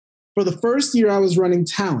first. For the first year, I was running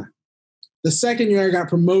talent. The second year, I got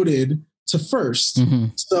promoted to first. Mm-hmm.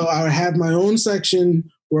 So I would have my own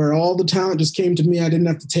section where all the talent just came to me. I didn't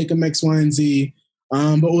have to take them X, Y, and Z.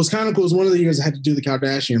 But what was kind of cool was one of the years I had to do the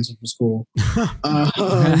Kardashians, which was cool.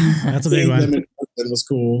 That's a big one. It was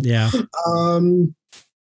cool. Yeah.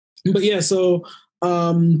 But yeah, so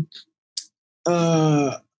the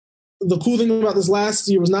cool thing about this last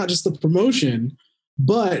year was not just the promotion,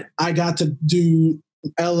 but I got to do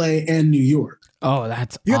LA and New York. Oh,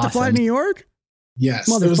 that's You awesome. got to fly to New York? Yes.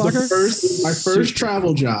 It was Motherfucker. my first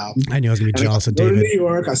travel job. I knew I was going to be And I jealous got of to go to David. New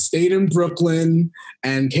York. I stayed in Brooklyn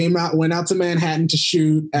and went out to Manhattan to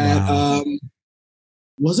shoot at, Wow.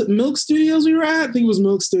 Was it Milk Studios we were at? I think it was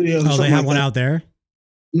Milk Studios. Oh, they have one out there?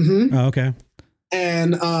 Mm-hmm. Oh, okay.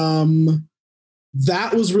 And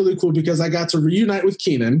that was really cool because I got to reunite with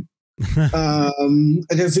Keenan.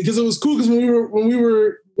 Because it was cool, because when we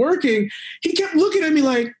were working, he kept looking at me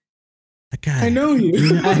like, I know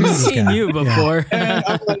you. I've seen you before. And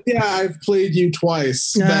I'm like, yeah, I've played you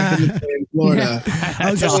twice back in the day in Florida.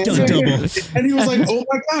 I was just awesome. double. And he was like, oh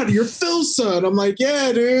my God, you're Phil's son. I'm like,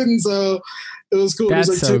 yeah, dude. And so it was cool. That's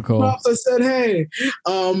He was like, so "Take cool." props." I said, hey.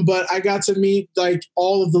 But I got to meet like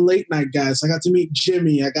all of the late night guys. I got to meet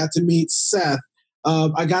Jimmy. I got to meet Seth.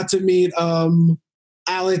 I got to meet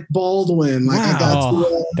Alec Baldwin. Like, I got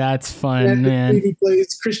to, that's fun, man. He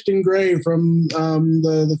plays Christian Grey from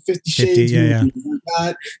the 50 Shades movie. I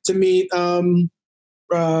got to meet Hoda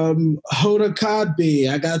Kotb.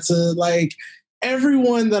 I got to like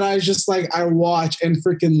everyone that I just like I watch and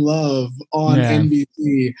freaking love on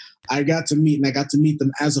NBC. I got to meet, and I got to meet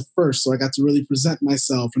them as a first, so I got to really present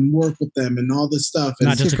myself and work with them and all this stuff. And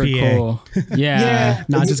Not just super a PA. cool. Yeah.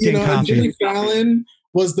 Not just getting coffee. Jimmy Fallon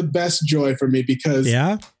was the best joy for me because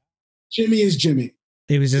Jimmy is Jimmy.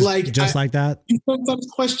 It was just like that. You sometimes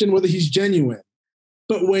question whether he's genuine.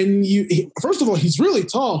 But when first of all, he's really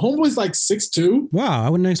tall. Homeboy's like 6'2". Wow, I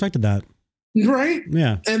wouldn't have expected that. Right?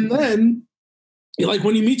 Yeah. And then, like,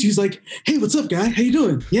 when he meets you, he's like, hey, what's up, guy? How you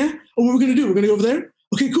doing? Yeah? Oh, what we're going to do? We're going to go over there?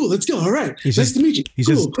 Okay, cool. Let's go. All right. Nice to meet you. He's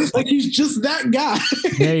just that guy.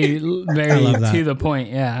 Very to the point.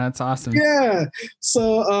 Yeah, that's awesome. Yeah.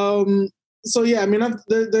 So yeah, I mean,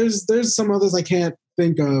 there's some others I can't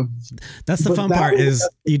think of. That's the fun part is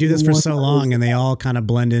you do this for so long and they all kind of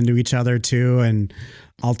blend into each other too. And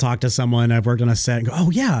I'll talk to someone I've worked on a set and go,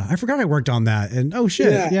 oh yeah, I forgot I worked on that. And oh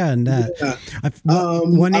shit. Yeah. And that. Yeah.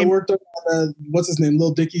 I worked on what's his name?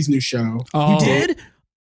 Lil Dicky's new show. Oh. You did?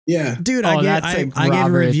 Yeah. Dude, I gave a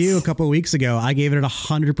review a couple of weeks ago. I gave it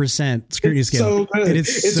 100% scrutiny scale. So good.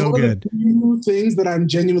 It's so good. Of the few things that I'm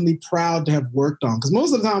genuinely proud to have worked on. Because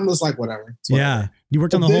most of the time I'm just like, whatever. Yeah. You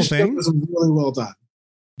worked on the whole thing? It was really well done.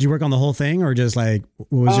 Did you work on the whole thing, or just like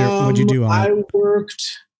what'd you do on it? I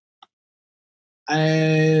worked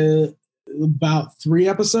about 3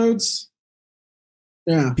 episodes.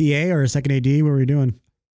 Yeah. PA or a second AD? What were you doing?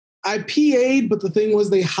 I PA'd, but the thing was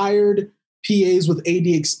they hired PAs with AD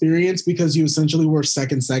experience because you essentially were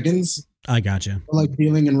seconds. I gotcha. Like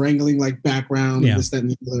dealing and wrangling like background and this, that,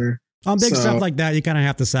 and the other. On big stuff like that, you kind of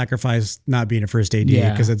have to sacrifice not being a first AD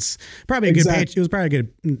because it's probably a good pay. It was probably a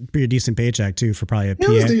pretty decent paycheck too for probably a PA. It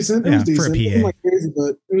was decent. It was decent. For a PA. It wasn't like crazy,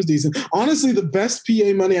 but it was decent. Honestly, the best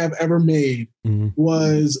PA money I've ever made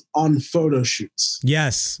was on photo shoots.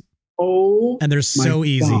 Yes. Oh, and they're so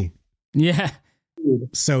easy. God. Yeah.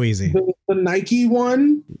 Dude. So easy. The Nike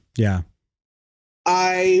one. Yeah.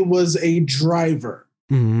 I was a driver,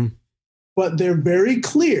 but they're very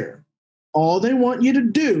clear. All they want you to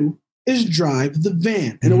do is drive the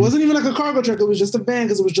van. And it wasn't even like a cargo truck. It was just a van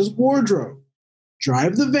because it was just wardrobe.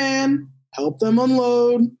 Drive the van, help them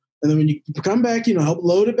unload. And then when you come back, help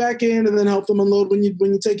load it back in and then help them unload when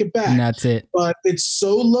you take it back. And that's it. But it's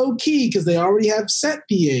so low key because they already have set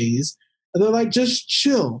PAs. And they're like, just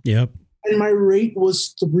chill. Yep. And my rate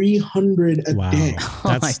was $300 a day.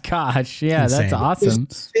 Oh my gosh. Yeah, insane. That's awesome.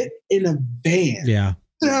 Just sit in a van. Yeah.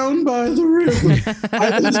 Down by the river.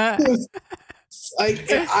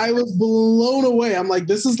 I was blown away. I'm like,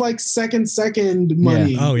 this is like second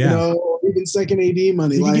money. Yeah. Oh yeah. Even second AD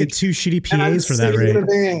money. You can get 2 shitty PAs for that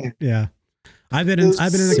rate. Yeah. I've been in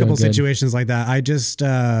a couple situations like that. I just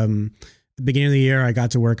beginning of the year I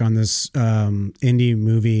got to work on this indie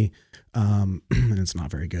movie. And it's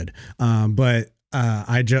not very good. But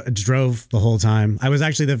I drove the whole time. I was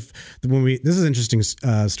actually this is an interesting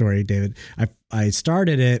story, David. I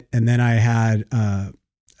started it and then I had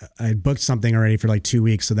I booked something already for like 2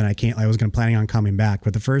 weeks. So then I was planning on coming back.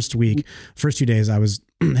 But the first 2 days I was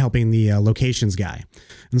helping the locations guy.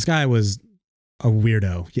 And this guy was a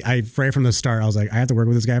weirdo. Right from the start, I was like, I have to work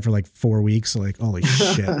with this guy for like 4 weeks. So like, holy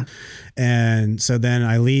shit. And so then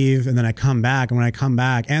I leave and then I come back. And when I come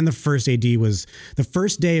back, and the first AD was the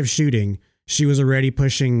first day of shooting, she was already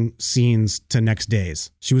pushing scenes to next days.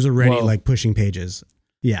 She was already like pushing pages.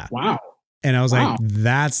 Yeah. Wow. And I was like,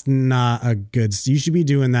 that's not a good, you should be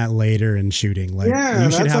doing that later in shooting. Like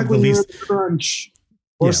you should have the least crunch.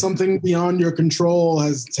 Or something beyond your control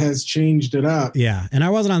has changed it up. Yeah, and I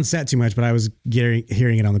wasn't on set too much, but I was hearing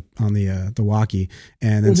it on the walkie,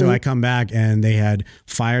 and then so I come back and they had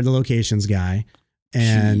fired the locations guy,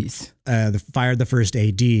 and fired the first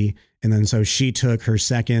AD, and then so she took her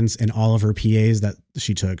seconds and all of her PAs that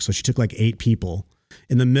she took. So she took like 8 people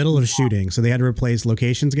in the middle of shooting. So they had to replace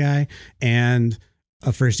locations guy and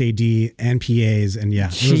a first AD and PAs, and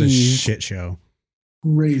it was a shit show.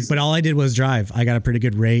 Crazy. But all I did was drive. I got a pretty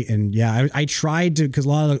good rate. And I tried to, because a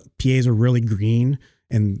lot of the PAs were really green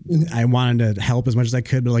and I wanted to help as much as I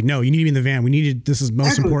could. But like, no, you need to be in the van. This is the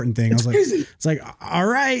most important thing. I was like, it's like, all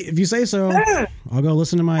right, if you say so, I'll go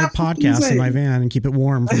listen to my podcast in my van and keep it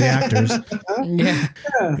warm for the actors.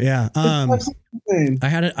 Yeah. I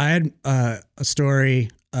had a story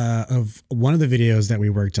of one of the videos that we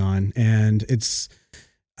worked on, and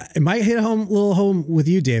it might hit a little home with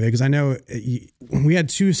you, David, because I know we had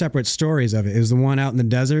 2 separate stories of it. It was the one out in the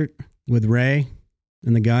desert with Ray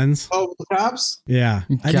and the guns. Oh, the cops? Yeah.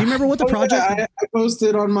 Do you remember what the project? I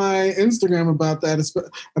posted on my Instagram about that.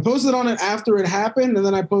 I posted on it after it happened, and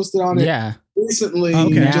then I posted on it recently.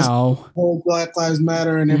 Okay. Just whole Black Lives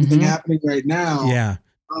Matter and everything happening right now. Yeah.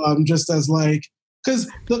 Just as like, because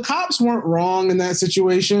the cops weren't wrong in that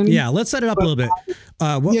situation. Yeah, let's set it up a little bit.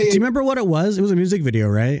 Do you remember what it was? It was a music video,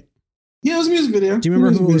 right? Yeah, it was a music video. Do you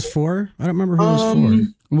remember who it was for? I don't remember who it was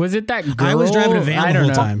for. Was it that girl? I was driving a van the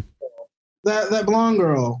whole time. That blonde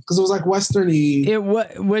girl, because it was like westerny.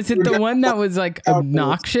 Was it the one that was like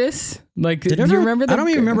obnoxious? Like, do you remember that? I don't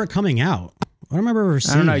even remember it coming out. I don't remember ever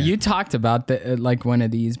seeing it. I don't know. You talked about like one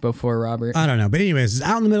of these before, Robert. I don't know. But anyways, it's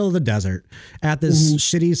out in the middle of the desert at this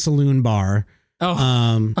shitty saloon bar.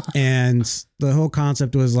 And the whole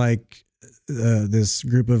concept was like this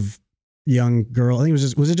group of young girl. I think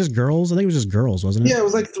was it just girls? I think it was just girls, wasn't it? Yeah, it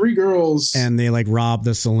was like 3 girls. And they like robbed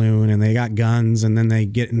the saloon and they got guns and then they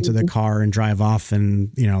get into the car and drive off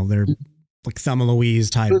and they're like Thelma Louise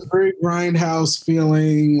type. It was very grindhouse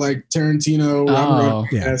feeling, like Tarantino.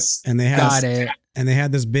 Yes. And they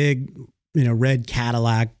had this big, red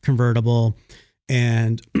Cadillac convertible.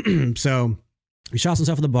 And so we shot some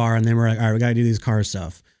stuff at the bar and then we're like, all right, we got to do these car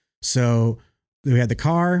stuff. So we had the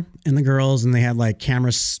car and the girls and they had like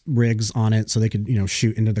camera rigs on it so they could,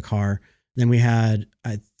 shoot into the car. Then we had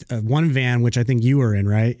one van, which I think you were in,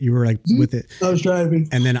 right? You were like with it. I was driving.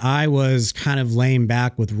 And then I was kind of laying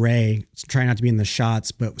back with Ray, trying not to be in the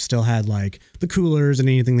shots, but still had like the coolers and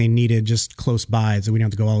anything they needed just close by. So we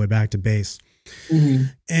didn't have to go all the way back to base. Mm-hmm.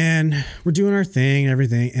 And we're doing our thing and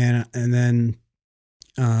everything. And then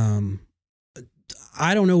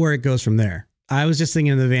I don't know where it goes from there. I was just sitting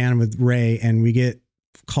in the van with Ray and we get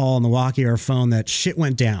call on the walkie or phone that shit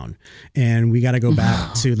went down and we got to go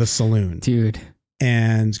back to the saloon, dude.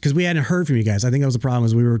 And because we hadn't heard from you guys, I think that was the problem,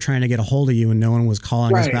 is we were trying to get a hold of you and no one was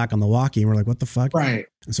calling us back on the walkie. And we're like, what the fuck? Right.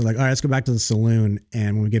 And so like, all right, let's go back to the saloon.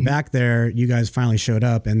 And when we get back there, you guys finally showed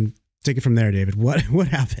up, and take it from there, David. What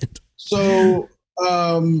happened? So,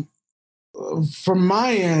 from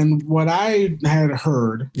my end, what I had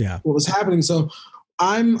heard, what was happening. So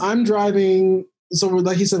I'm driving. So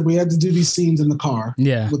like he said, we had to do these scenes in the car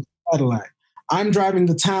with Cadillac. I'm driving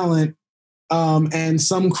the talent and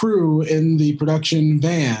some crew in the production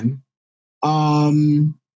van.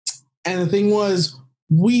 And the thing was,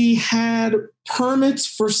 we had permits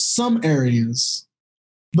for some areas,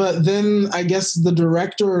 but then I guess the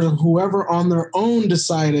director or whoever on their own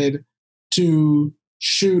decided to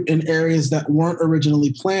shoot in areas that weren't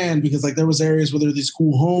originally planned, because like there was areas where there were these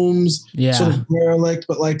cool homes, sort of derelict,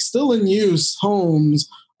 but like still in use homes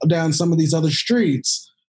down some of these other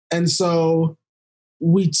streets. And so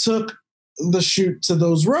we took the shoot to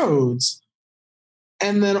those roads.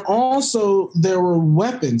 And then also there were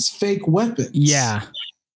weapons, fake weapons. Yeah.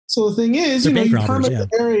 So the thing is, you permit the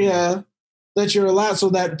area that you're allowed so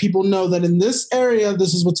that people know that in this area,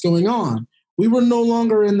 this is what's going on. We were no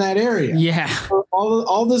longer in that area. Yeah.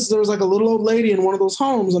 All this, there was like a little old lady in one of those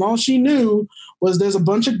homes, and all she knew was there's a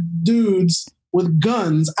bunch of dudes with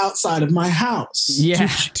guns outside of my house. Yeah.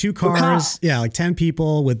 Two cars. Yeah. Like 10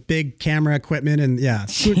 people with big camera equipment. And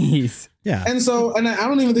jeez. Yeah. And so, and I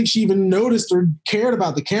don't even think she even noticed or cared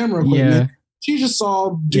about the camera equipment. Yeah. She just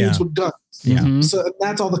saw dudes with guns. Yeah. Mm-hmm. So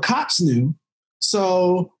that's all the cops knew.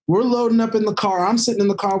 So we're loading up in the car. I'm sitting in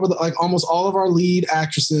the car with like almost all of our lead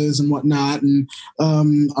actresses and whatnot, and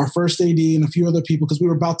our first AD and a few other people, because we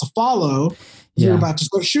were about to follow. We were about to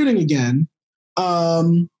start shooting again.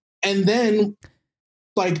 And then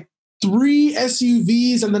like 3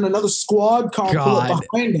 SUVs and then another squad car pull up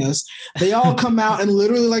behind us. They all come out and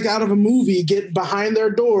literally like out of a movie get behind their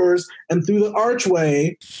doors and through the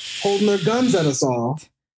archway holding their guns at us all.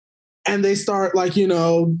 And they start like,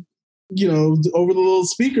 over the little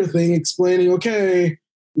speaker thing explaining, okay,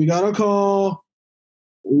 we got a call.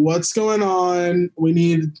 What's going on? We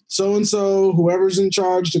need so-and-so, whoever's in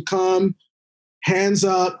charge, to come. Hands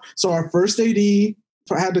up. So our first AD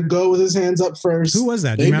had to go with his hands up first. Who was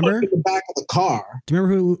that? Do you remember? In the back of the car. Do you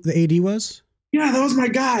remember who the AD was? Yeah, that was my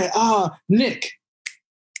guy. Nico.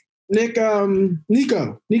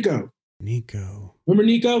 Remember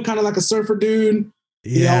Nico? Kind of like a surfer dude.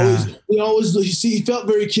 Yeah. He always he felt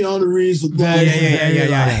very Keanu Reeves.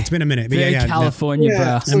 Yeah. It's been a minute. But very California, bro.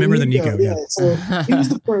 I remember the Nico. Yeah. So he was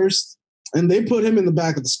the first, and they put him in the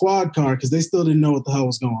back of the squad car because they still didn't know what the hell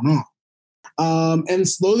was going on. And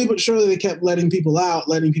slowly but surely they kept letting people out,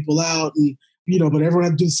 and but everyone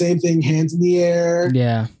had to do the same thing, hands in the air.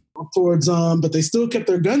 Yeah. Towards but they still kept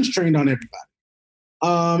their guns trained on everybody.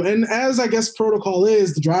 And as I guess protocol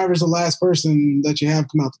is, the driver's the last person that you have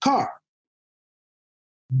come out the car.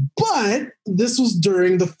 But this was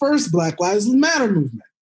during the first Black Lives Matter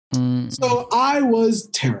movement. So I was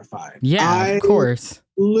terrified. Yeah, of course.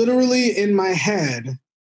 Literally in my head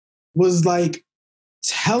was like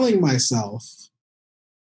telling myself,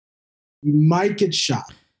 you might get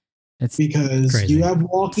shot. It's because crazy. You have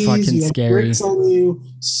walkies, fucking you have scary. bricks on you.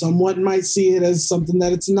 Someone might see it as something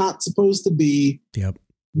that it's not supposed to be. Yep.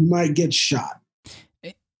 You might get shot.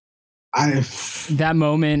 That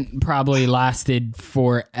moment probably lasted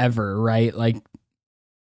forever, right? Like,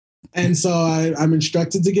 and so I'm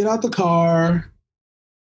instructed to get out the car,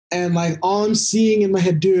 and like all I'm seeing in my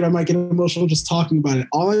head, dude, I might get emotional just talking about it.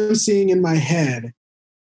 All I'm seeing in my head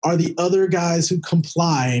are the other guys who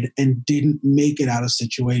complied and didn't make it out of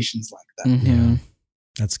situations like that. Mm-hmm. Yeah,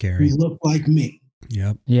 that's scary. Who look like me.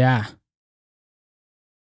 Yep. Yeah.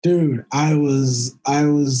 Dude, I was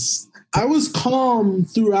calm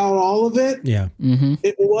throughout all of it. Yeah. Mm-hmm.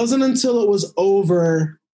 It wasn't until it was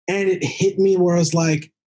over and it hit me where I was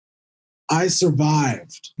like, I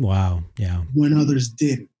survived. Wow. Yeah. When others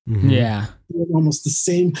didn't. Mm-hmm. Yeah. Almost the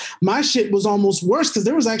same. My shit was almost worse because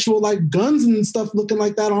there was actual like guns and stuff looking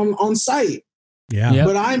like that on site. Yeah. Yep.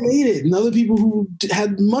 But I made it. And other people who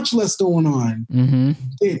had much less going on mm-hmm.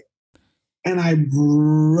 did. and I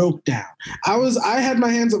broke down. I had my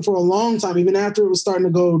hands up for a long time, even after it was starting to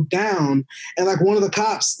go down. And like one of the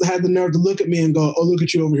cops had the nerve to look at me and go, "Oh, look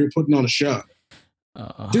at you over here putting on a show."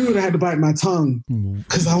 Dude, I had to bite my tongue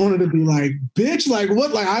because I wanted to be like, bitch, like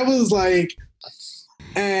what? Like I was like,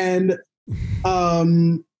 and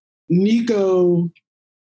Nico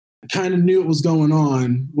kind of knew what was going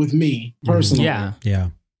on with me personally. Yeah.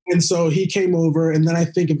 And so he came over, and then I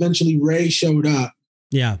think eventually Ray showed up.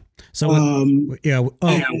 Yeah. So and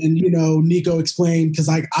you know, Nico explained because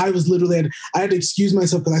like I was literally I had to excuse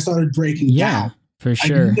myself because I started breaking down. For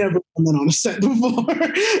sure. I've never done that on a set before.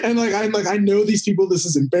 And I know these people, this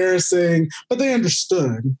is embarrassing, but they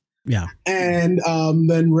understood. Yeah. And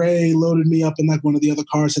then Ray loaded me up in like one of the other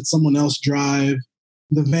cars, had someone else drive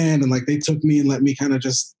the van, and like they took me and let me kind of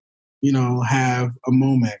just, you know, have a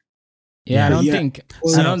moment. Yeah,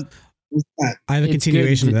 I have a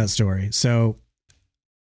continuation of that story. So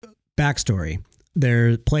backstory,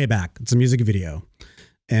 there's playback. It's a music video.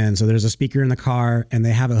 And so there's a speaker in the car and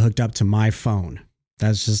they have it hooked up to my phone.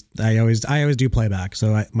 That's just, I always do playback.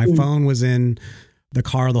 So my phone was in the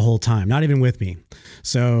car the whole time, not even with me.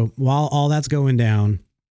 So while all that's going down,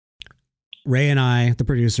 Ray and I, the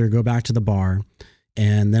producer, go back to the bar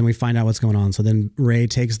and then we find out what's going on. So then Ray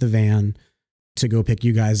takes the van to go pick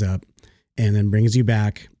you guys up and then brings you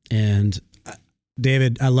back. And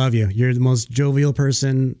David, I love you. You're the most jovial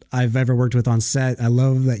person I've ever worked with on set. I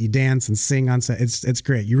love that you dance and sing on set. It's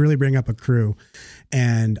great. You really bring up a crew.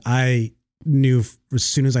 And I knew as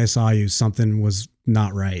soon as I saw you, something was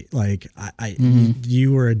not right. Like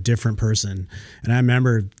you were a different person. And I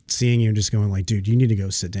remember seeing you and just going like, dude, you need to go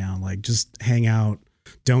sit down. Like just hang out.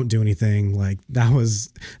 Don't do anything. Like that was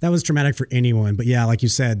traumatic for anyone. But yeah, like you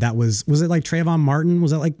said, was it like Trayvon Martin?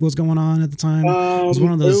 Was that like what's going on at the time? It was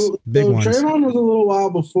one of those big ones. Trayvon was a little while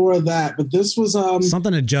before that, but this was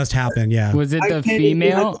something had just happened. Yeah. Was it the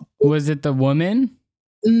female? Was it the woman?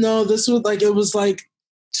 No, this was like, it was like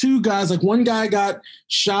two guys. Like one guy got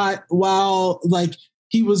shot while like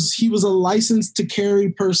he was a licensed to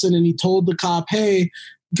carry person, and he told the cop, hey,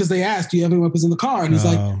 because they asked, do you have any weapons in the car? And he's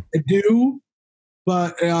like, I do.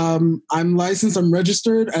 But I'm licensed, I'm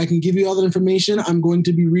registered, I can give you all that information. I'm going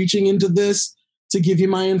to be reaching into this to give you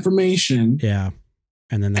my information. Yeah.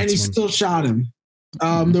 And then he still shot him.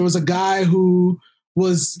 There was a guy who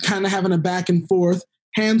was kind of having a back and forth.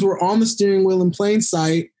 Hands were on the steering wheel in plain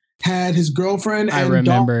sight, had his girlfriend and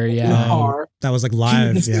dog in the car. That was like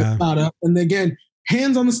live, yeah. And again,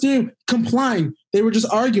 hands on the steering, complying. They were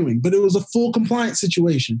just arguing, but it was a full compliance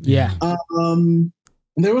situation. Yeah.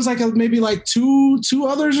 And there was like maybe like two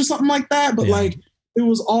others or something like that, but like it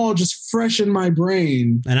was all just fresh in my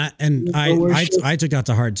brain. And I took that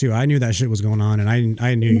to heart too. I knew that shit was going on, and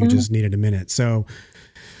I knew you just needed a minute. So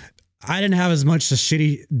I didn't have as much a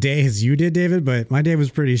shitty day as you did, David, but my day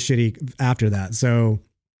was pretty shitty after that. So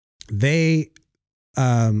they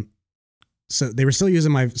were still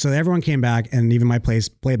using so everyone came back, and even my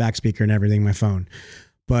playback speaker and everything, my phone,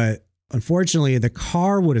 but unfortunately, the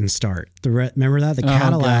car wouldn't start. Remember that? The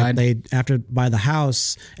Cadillac, by the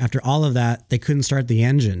house, after all of that, they couldn't start the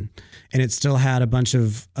engine. And it still had a bunch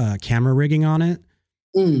of camera rigging on it.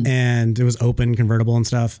 And it was open, convertible and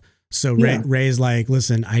stuff. So Ray's like,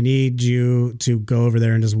 listen, I need you to go over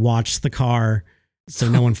there and just watch the car so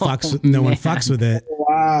no one fucks with it.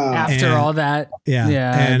 Wow. After all that. Yeah.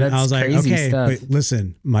 And I was like, okay, but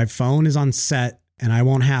listen, my phone is on set and I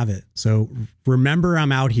won't have it. So remember,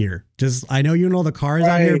 I'm out here. I know you know the car is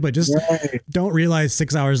out here, but just don't realize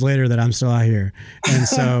 6 hours later that I'm still out here. And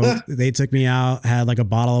so they took me out, had like a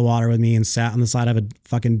bottle of water with me, and sat on the side of a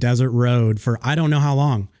fucking desert road for I don't know how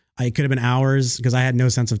long. It could have been hours because I had no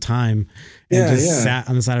sense of time, and sat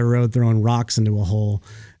on the side of the road throwing rocks into a hole.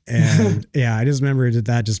 And I just remember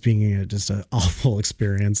that just being just an awful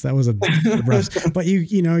experience. That was a rough, but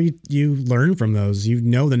you learn from those. You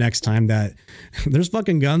know, the next time that there's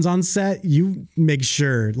fucking guns on set, you make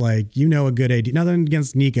sure a good AD. Nothing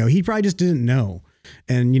against Nico, he probably just didn't know.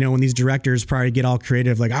 And when these directors probably get all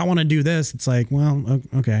creative, like I want to do this, it's like, well,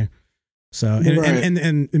 okay. So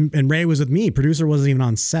and Ray was with me. Producer wasn't even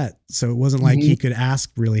on set, so it wasn't like he could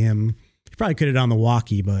ask really him. He probably could have done the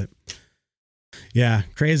walkie, but. Yeah,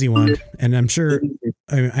 crazy one. And I'm sure,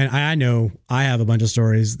 I know I have a bunch of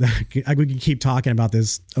stories that we could keep talking about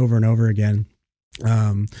this over and over again.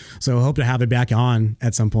 So I hope to have it back on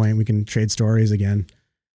at some point. We can trade stories again.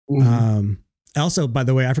 Also, by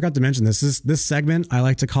the way, I forgot to mention this segment I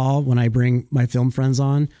like to call when I bring my film friends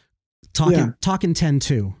on, Talkin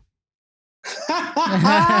 10-2.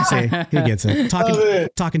 See, he gets it.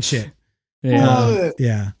 Talking shit. Yeah. Love it.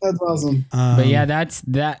 Yeah. That's awesome. But yeah, that's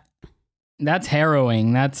that. that's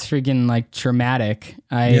harrowing. That's freaking like traumatic.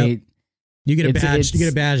 You get a badge. You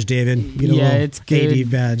get a badge, David. You get a little it's good. AD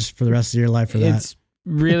badge for the rest of your life for that. It's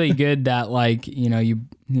really good that like, you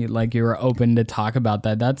were open to talk about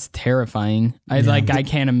that. That's terrifying. I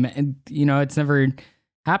can't imagine, it's never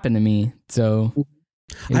happened to me. So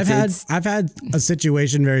I've had a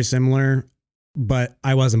situation very similar, but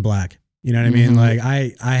I wasn't black. You know what I mean? Like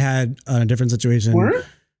I had a different situation. Weren't?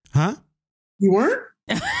 Huh? You weren't?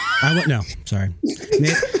 No, sorry.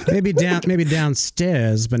 Maybe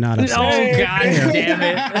downstairs, but not upstairs. Oh God damn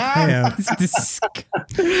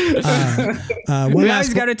it! We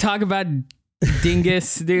always got to talk about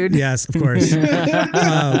dingus, dude. Yes, of course.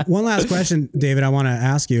 One last question, David. I want to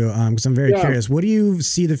ask you because I'm very curious. What do you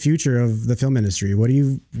see the future of the film industry? What do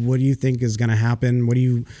you think is going to happen? What do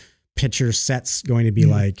you picture sets going to be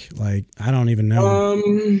like? Like I don't even know.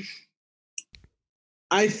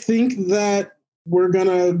 I think that we're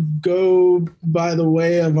gonna go by the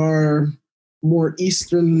way of our more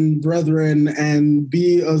Eastern brethren and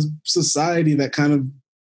be a society that kind of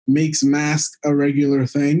makes mask a regular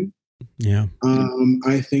thing. Yeah.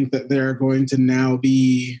 I think that there are going to now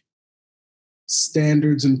be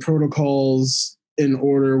standards and protocols in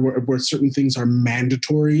order where certain things are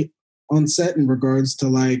mandatory on set in regards to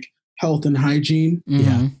like health and hygiene.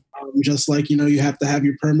 Yeah. Just like, you have to have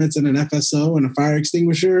your permits and an FSO and a fire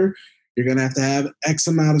extinguisher. You're going to have X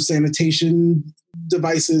amount of sanitation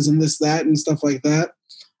devices and this, that, and stuff like that.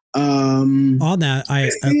 On that,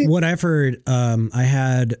 what I've heard, I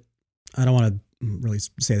don't want to really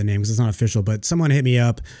say the name because it's not official, but someone hit me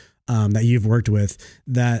up that you've worked with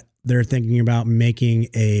that they're thinking about making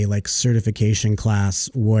a like certification class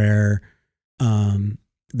where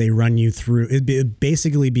they run you through. It'd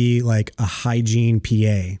basically be like a hygiene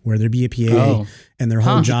PA where there'd be a PA and their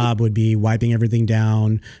whole job would be wiping everything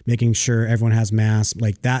down, making sure everyone has masks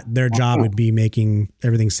like that. Their job would be making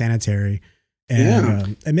everything sanitary.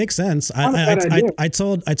 And it makes sense. I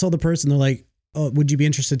told the person, they're like, oh, would you be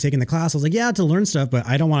interested in taking the class? I was like, yeah, to learn stuff, but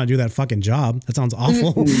I don't want to do that fucking job. That sounds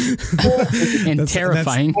awful. And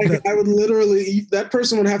terrifying. I would literally, that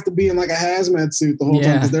person would have to be in like a hazmat suit the whole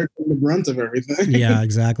time because they're taking the brunt of everything. Yeah,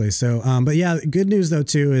 exactly. So, but yeah, good news though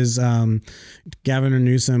too is Governor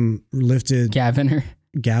Newsom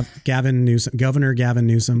Governor Gavin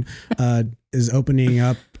Newsom is opening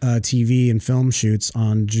up TV and film shoots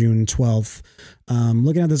on June 12th.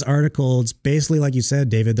 Looking at this article, it's basically like you said,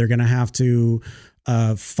 David, they're going to have to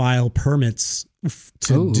file permits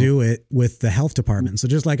to do it with the health department. So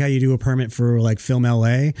just like how you do a permit for like Film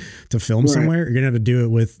LA to film somewhere, you're going to have to do it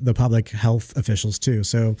with the public health officials too.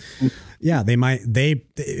 So yeah,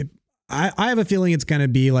 I have a feeling it's going to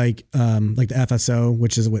be like the FSO,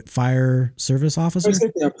 which is what, fire service officer.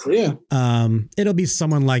 Yeah. It'll be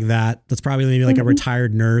someone like that. That's probably maybe like a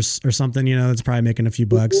retired nurse or something, that's probably making a few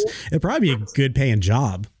bucks. It'd probably be a good paying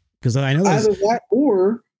job. Cause I know either that,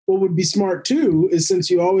 or what would be smart too, is since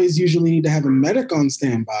you always usually need to have a medic on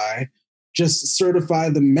standby, just certify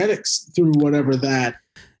the medics through whatever that.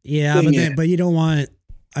 Yeah. But you don't want,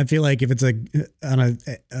 I feel like if it's on a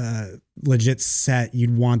legit set,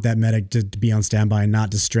 you'd want that medic to be on standby and not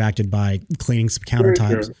distracted by cleaning some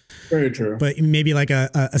countertops. Very true. But maybe like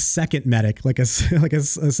a second medic, like a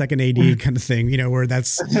second AD kind of thing, where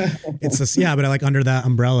but like under that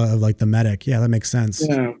umbrella of like the medic. Yeah, that makes sense.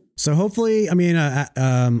 Yeah. So hopefully, I mean, I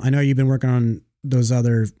know you've been working on those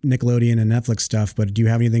other Nickelodeon and Netflix stuff, but do you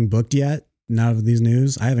have anything booked yet? Not of these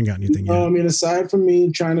news? I haven't got anything yet. I mean, aside from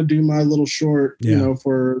me trying to do my little short,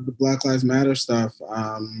 for the Black Lives Matter stuff,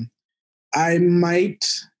 I might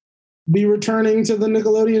be returning to the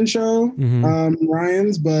Nickelodeon show,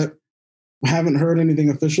 Ryan's, but I haven't heard anything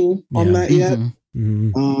official on that yet.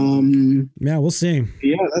 Yeah, we'll see.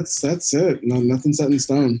 Yeah, that's it. No, nothing set in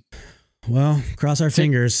stone. Well, cross our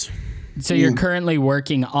fingers. So you're currently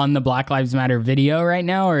working on the Black Lives Matter video right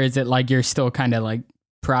now, or is it like you're still kind of like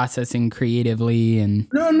processing creatively? And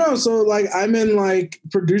no, so like I'm in like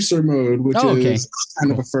producer mode, which is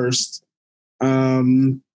kind of a first.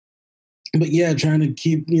 But yeah, trying to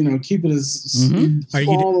keep it as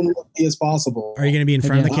small and lucky as possible. Are you going to be in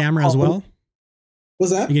front of the camera as well?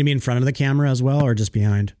 What's that? Are you going to be in front of the camera as well, or just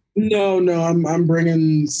behind? No, I'm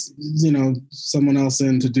bringing someone else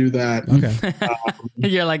in to do that. Okay.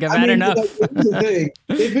 You're like, I've had enough. The thing.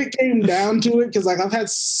 If it came down to it, because like I've had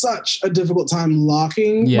such a difficult time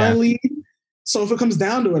locking my lead, so if it comes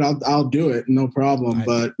down to it, I'll do it, no problem.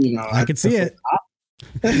 But I could see it.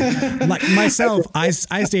 Like myself, I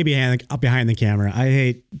stay behind the camera. I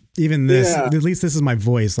hate even this. Yeah. At least this is my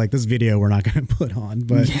voice. Like this video, we're not going to put on,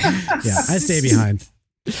 but I stay behind.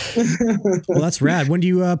 Well, that's rad. When do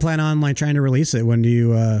you plan on like trying to release it? When do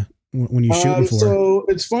you when you shooting for? So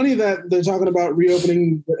it's funny that they're talking about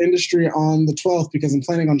reopening the industry on the 12th because I'm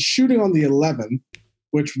planning on shooting on the 11th,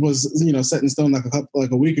 which was set in stone like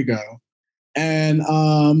a week ago, and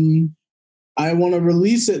I want to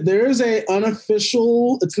release it. There is a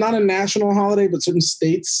unofficial. It's not a national holiday, but certain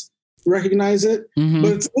states recognize it. Mm-hmm.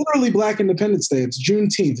 But it's literally Black Independence Day. It's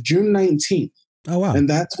Juneteenth, June 19th. Oh wow! And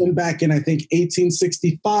that's when back in I think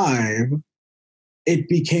 1865. It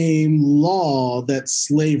became law that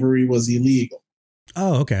slavery was illegal.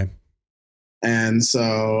 Oh, okay. And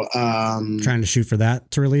so trying to shoot for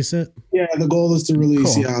that to release it. Yeah, the goal is to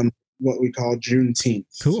release on what we call Juneteenth.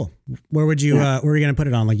 Cool. Where would you where are you gonna put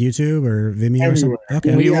it on? Like YouTube or Vimeo or something?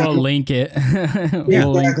 Okay. We will link it.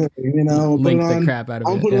 We'll exactly. Link the crap out of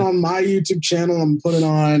it. I'm putting it on my YouTube channel. I'm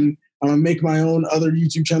gonna make my own other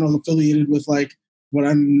YouTube channel affiliated with like what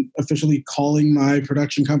I'm officially calling my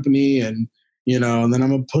production company, and and then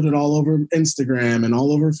I'm gonna put it all over Instagram and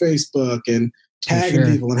all over Facebook and tagging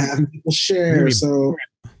people and having people share. So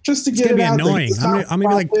just to get it out annoying. there. I'm gonna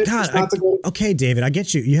be like, God, okay, David, I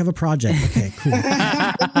get you. You have a project. Okay, cool.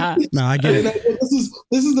 No, I get it.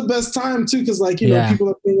 This is the best time too, because people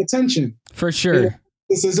are paying attention. For sure.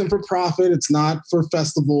 This isn't for profit. It's not for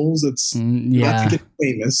festivals. It's not to get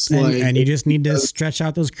famous. And you just need to stretch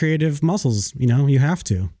out those creative muscles. You have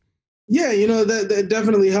to. Yeah, that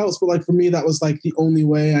definitely helps. But like for me, that was like the only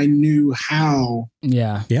way I knew how.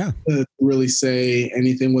 Yeah. To really say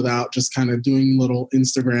anything without just kind of doing little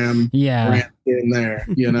Instagram rant in there.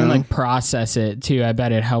 And like process it too. I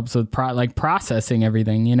bet it helps with processing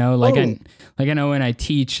everything. Like I know when I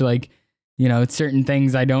teach, it's certain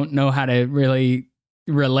things I don't know how to really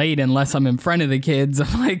relate unless I'm in front of the kids.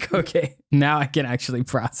 I'm like, okay, now I can actually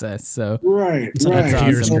process. So it's on a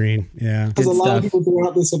computer screen. Yeah, because a lot of people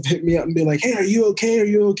throughout this have hit me up and be like, "Hey, are you okay? Are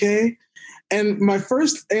you okay?" And my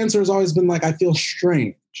first answer has always been like, "I feel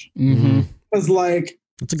strange," because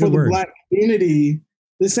that's a good for word. The Black community,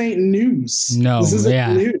 this ain't news. No, this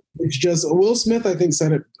isn't news. It's just Will Smith, I think,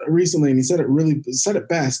 said it recently, and he said it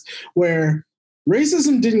best. Where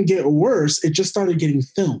racism didn't get worse; it just started getting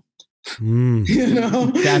filmed.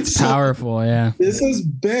 That's powerful. Yeah, this has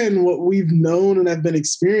been what we've known and have been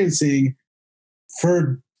experiencing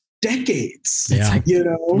for decades. Yeah.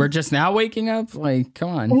 We're just now waking up. Like, come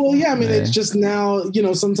on. Well, yeah, I mean, it's just now.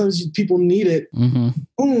 Sometimes people need it,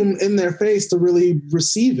 boom, in their face to really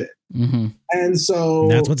receive it, and so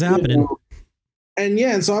that's what's happening.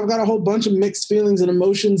 And so I've got a whole bunch of mixed feelings and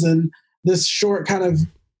emotions, and this short kind of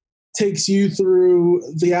takes you through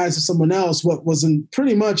the eyes of someone else what wasn't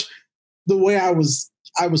pretty much the way I was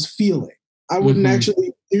feeling. I wouldn't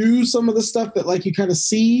actually do some of the stuff that like you kind of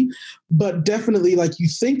see, but definitely like you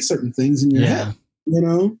think certain things in your head,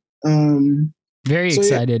 Very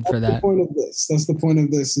excited for that. That's the point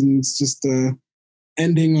of this. And it's just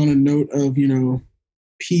ending on a note of,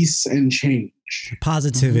 peace and change.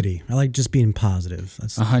 Positivity. I like just being positive.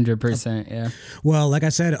 That's 100%. Yeah. Well, like I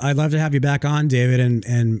said, I'd love to have you back on, David,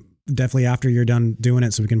 and definitely after you're done doing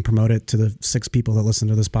it so we can promote it to the 6 people that listen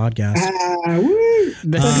to this podcast.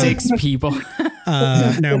 The 6 people.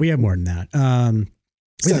 No, we have more than that.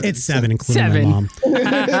 It's 7, including my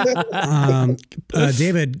mom.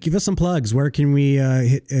 David, give us some plugs. Where can we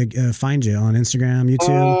find you? On Instagram,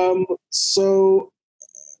 YouTube? So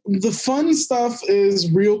the fun stuff is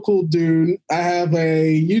Real Cool Dude. I have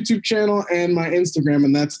a YouTube channel and my Instagram,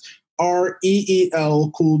 and that's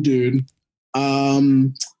REEL Cool Dude.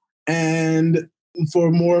 And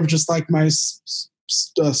for more of just like my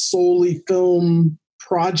solely film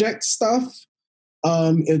project stuff,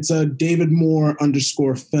 it's a David Moore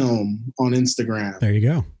 _film on Instagram. There you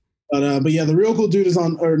go. But yeah, the Real Cool Dude is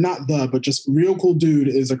on, or not but just Real Cool Dude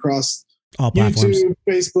is across all platforms: YouTube,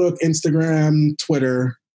 Facebook, Instagram,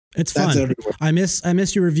 Twitter. It's fun. Everywhere. I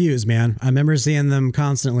miss your reviews, man. I remember seeing them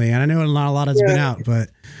constantly, and I know not a lot has been out, but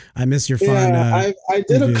I miss your fun. Yeah, I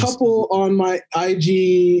did reviews. A couple on my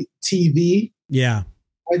IGTV. Yeah,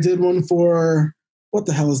 I did one for what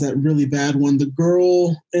the hell is that really bad one? The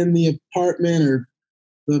girl in the apartment, or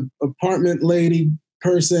the apartment lady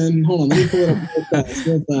person. Hold on, let me pull it up real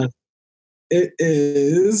fast. It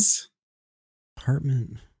is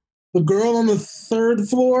apartment. The girl on the 3rd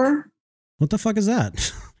floor. What the fuck is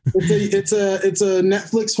that? It's a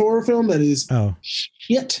Netflix horror film that is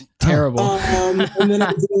shit, terrible. And then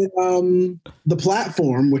I did The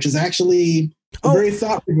Platform, which is actually a very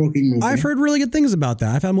thought-provoking movie. I've heard really good things about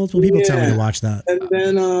that. I've had multiple people tell me to watch that. And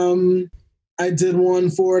then I did one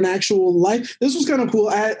for an actual life. This was kind of cool.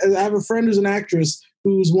 I have a friend who's an actress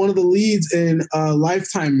who's one of the leads in a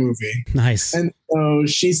Lifetime movie. Nice. And so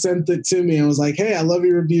she sent it to me. I was like, hey, I love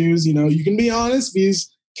your reviews. You can be honest, be as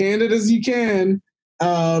candid as you can.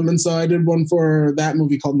 And so I did one for that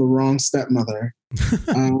movie called The Wrong Stepmother.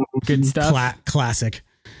 Good stuff. Classic.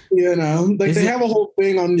 You know, like they have a whole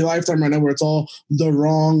thing on your Lifetime right now where it's all the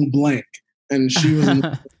wrong blank, and she was in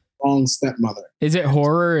The Wrong Stepmother. Is it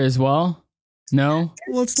horror as well? No.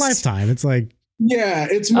 Well, it's Lifetime. It's like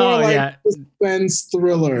it's more suspense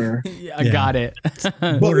thriller. I got it.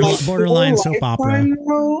 Borderline soap opera.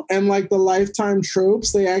 Though, and like the Lifetime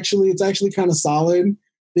tropes, it's actually kind of solid.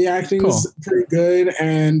 The acting is pretty good,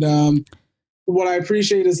 and what I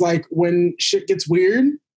appreciate is like when shit gets weird,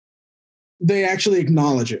 they actually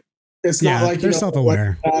acknowledge it. It's not like they're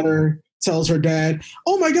self-aware. Like daughter tells her dad,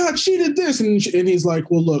 "Oh my God, she did this," and he's like,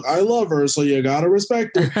 "Well, look, I love her, so you gotta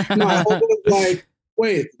respect her." No, I hope it's like,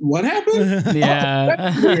 wait, what happened? Yeah, oh,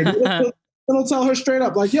 that's weird. It'll tell her straight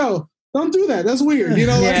up, like, "Yo, don't do that. That's weird." You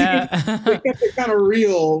know, like they kept it kind of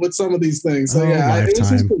real with some of these things. So it was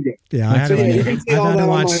pretty good. Yeah, I've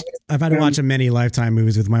had to watch many Lifetime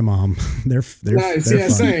movies with my mom. They're nice. They're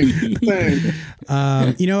fun. Same.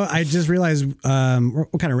 I just realized we're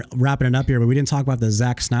kind of wrapping it up here, but we didn't talk about the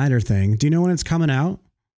Zack Snyder thing. Do you know when it's coming out?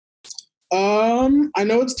 I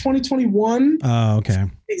know it's 2021. Oh, okay.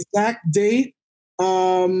 Exact date.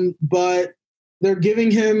 But they're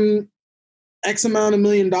giving him X amount of $1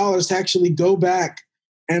 million to actually go back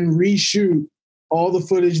and reshoot all the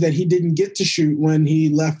footage that he didn't get to shoot when he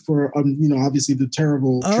left for, obviously the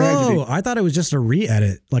terrible tragedy. Oh, I thought it was just a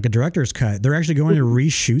re-edit, like a director's cut. They're actually going to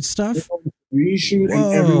reshoot stuff? Reshoot. Whoa.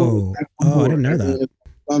 And everyone. I didn't know that.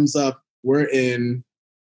 Thumbs up. We're in,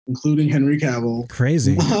 including Henry Cavill.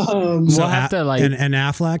 Crazy. We'll have to and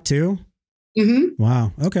Affleck too? Mm-hmm.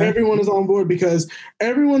 Wow. Okay. Everyone is on board because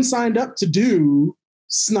everyone signed up to do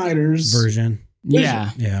Snyder's version. Yeah.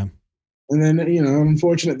 And then, an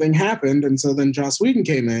unfortunate thing happened. And so then Joss Whedon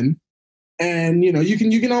came in and, you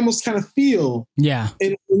can almost kind of feel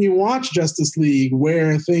when you watch Justice League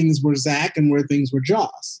where things were Zack and where things were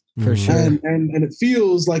Joss. For sure. And it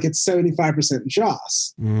feels like it's 75%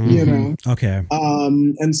 Joss, Okay.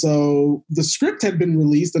 And so the script had been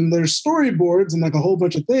released and there's storyboards and like a whole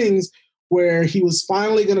bunch of things where he was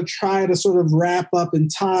finally going to try to sort of wrap up and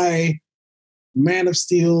tie Man of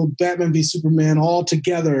Steel, Batman v Superman all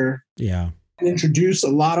together. Yeah. And introduce a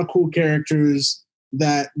lot of cool characters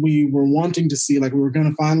that we were wanting to see. Like we were going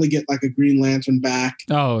to finally get like a Green Lantern back.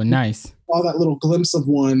 Oh, nice. All that little glimpse of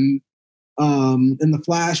one in the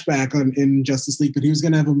flashback in Justice League, but he was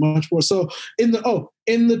going to have a much more. So in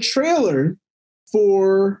the trailer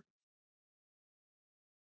for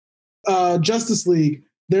Justice League,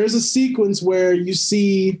 there's a sequence where you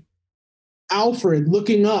see Alfred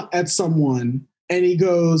looking up at someone and he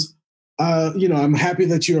goes, I'm happy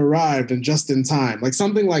that you arrived and just in time, like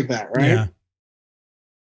something like that, right? Yeah.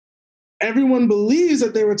 Everyone believes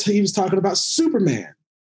that he was talking about Superman.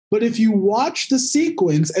 But if you watch the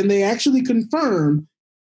sequence and they actually confirm,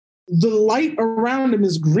 the light around him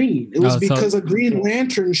is green. It was because a Green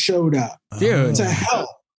Lantern showed up to help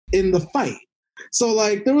in the fight. So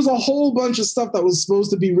like there was a whole bunch of stuff that was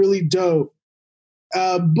supposed to be really dope.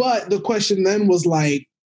 But the question then was like,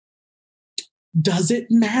 does it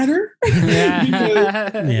matter?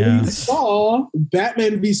 Because we saw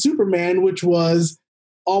Batman v Superman, which was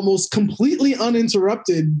almost completely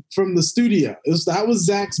uninterrupted from the studio. That was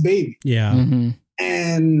Zack's baby. Yeah. Mm-hmm.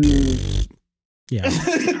 And yeah,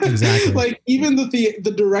 exactly. Like even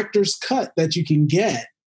the director's cut that you can get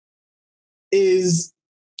is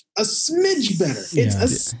a smidge better. It's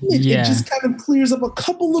a smidge. It just kind of clears up a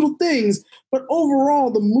couple little things, but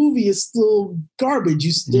overall the movie is still garbage.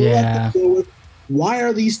 You still have to deal with, why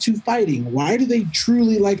are these two fighting? Why do they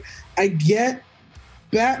truly like? I get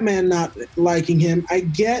Batman not liking him. I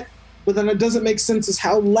get, but then it doesn't make sense as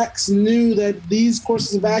how Lex knew that these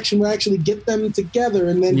courses of action would actually get them together.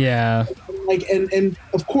 And then and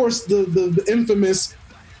of course the infamous,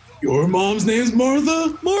 your mom's name's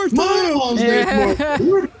Martha? My mom's name's Martha.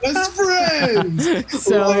 We're best friends.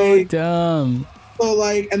 So dumb. So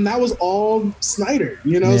and that was all Snyder,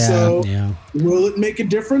 so will it make a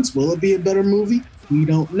difference? Will it be a better movie? We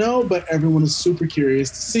don't know, but everyone is super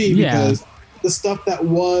curious to see because the stuff that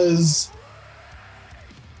was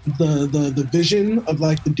the vision of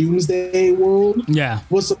like the Doomsday world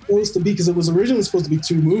was supposed to be, because it was originally supposed to be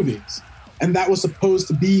 2 movies. And that was supposed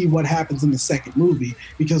to be what happens in the second movie,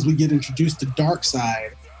 because we get introduced to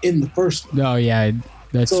Darkseid in the first one. Oh yeah,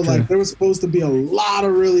 that's so true. Like there was supposed to be a lot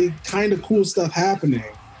of really kind of cool stuff happening.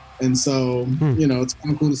 And so, it's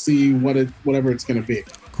kind of cool to see whatever it's going to be.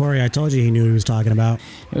 Corey, I told you he knew what he was talking about.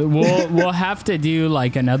 We'll have to do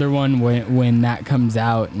like another one when that comes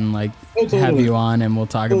out and like have you on and we'll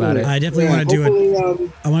talk about it. I definitely want to do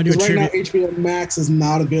it. I want to do a trivia. Right now, HBO Max is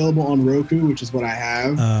not available on Roku, which is what I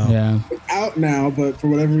have. Yeah, it's out now, but for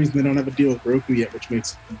whatever reason, they don't have a deal with Roku yet, which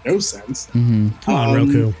makes no sense. Come on,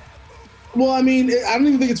 Roku. Well, I mean, I don't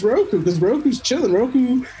even think it's Roku because Roku's chilling.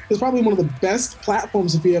 Roku is probably one of the best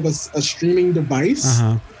platforms if you have a streaming device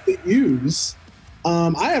to use.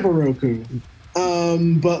 I have a Roku,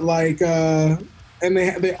 but like, and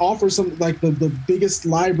they offer some like the biggest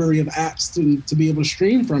library of apps to be able to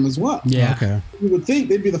stream from as well. Yeah. Okay. You would think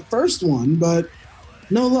they'd be the first one, but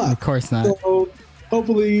no luck. Of course not. So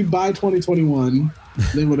hopefully by 2021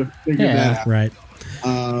 they would have figured that out. Right.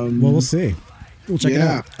 Well, we'll see. We'll check it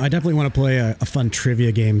out. I definitely want to play a fun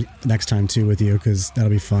trivia game next time too with you because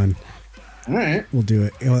that'll be fun. All right. We'll do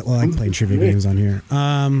it. I like playing trivia games on here.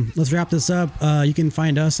 Let's wrap this up. You can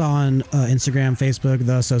find us on Instagram, Facebook,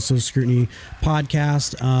 the Social Scrutiny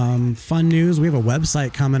Podcast. Fun news. We have a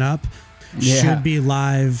website coming up. Yeah. Should be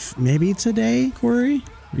live maybe today, Corey?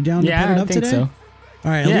 You down to put it up I think today? so.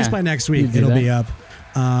 All right. At least by next week, it'll be up.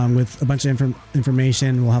 With a bunch of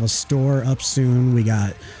information. We'll have a store up soon. We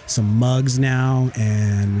got some mugs now,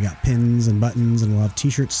 and we got pins and buttons, and we'll have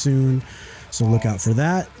t-shirts soon. So look out for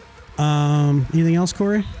that. Anything else,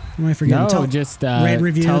 Corey? Am I forgetting? No, just rate,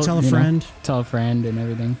 review, tell a friend. Tell a friend and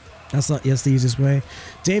everything. That's the easiest way.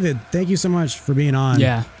 David, thank you so much for being on.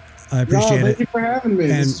 Yeah. I appreciate it. Thank you for having me.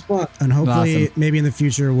 This is fun. And hopefully, Awesome. maybe in the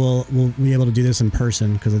future, we'll be able to do this in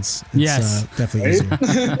person because it's definitely easier.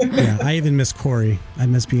 Yeah, I even miss Corey. I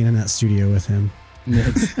miss being in that studio with him.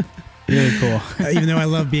 It's really cool. Even though I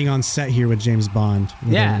love being on set here with James Bond.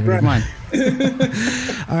 Yeah, come on.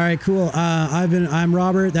 All right, cool. I'm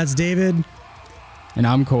Robert. That's David. And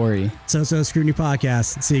I'm Corey. So Scrutiny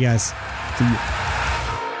Podcast. See you guys. See you.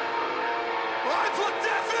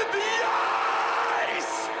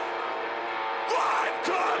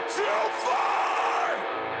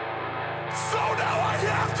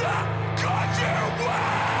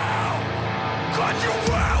 Cut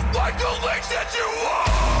you out, like the links that you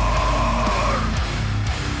are.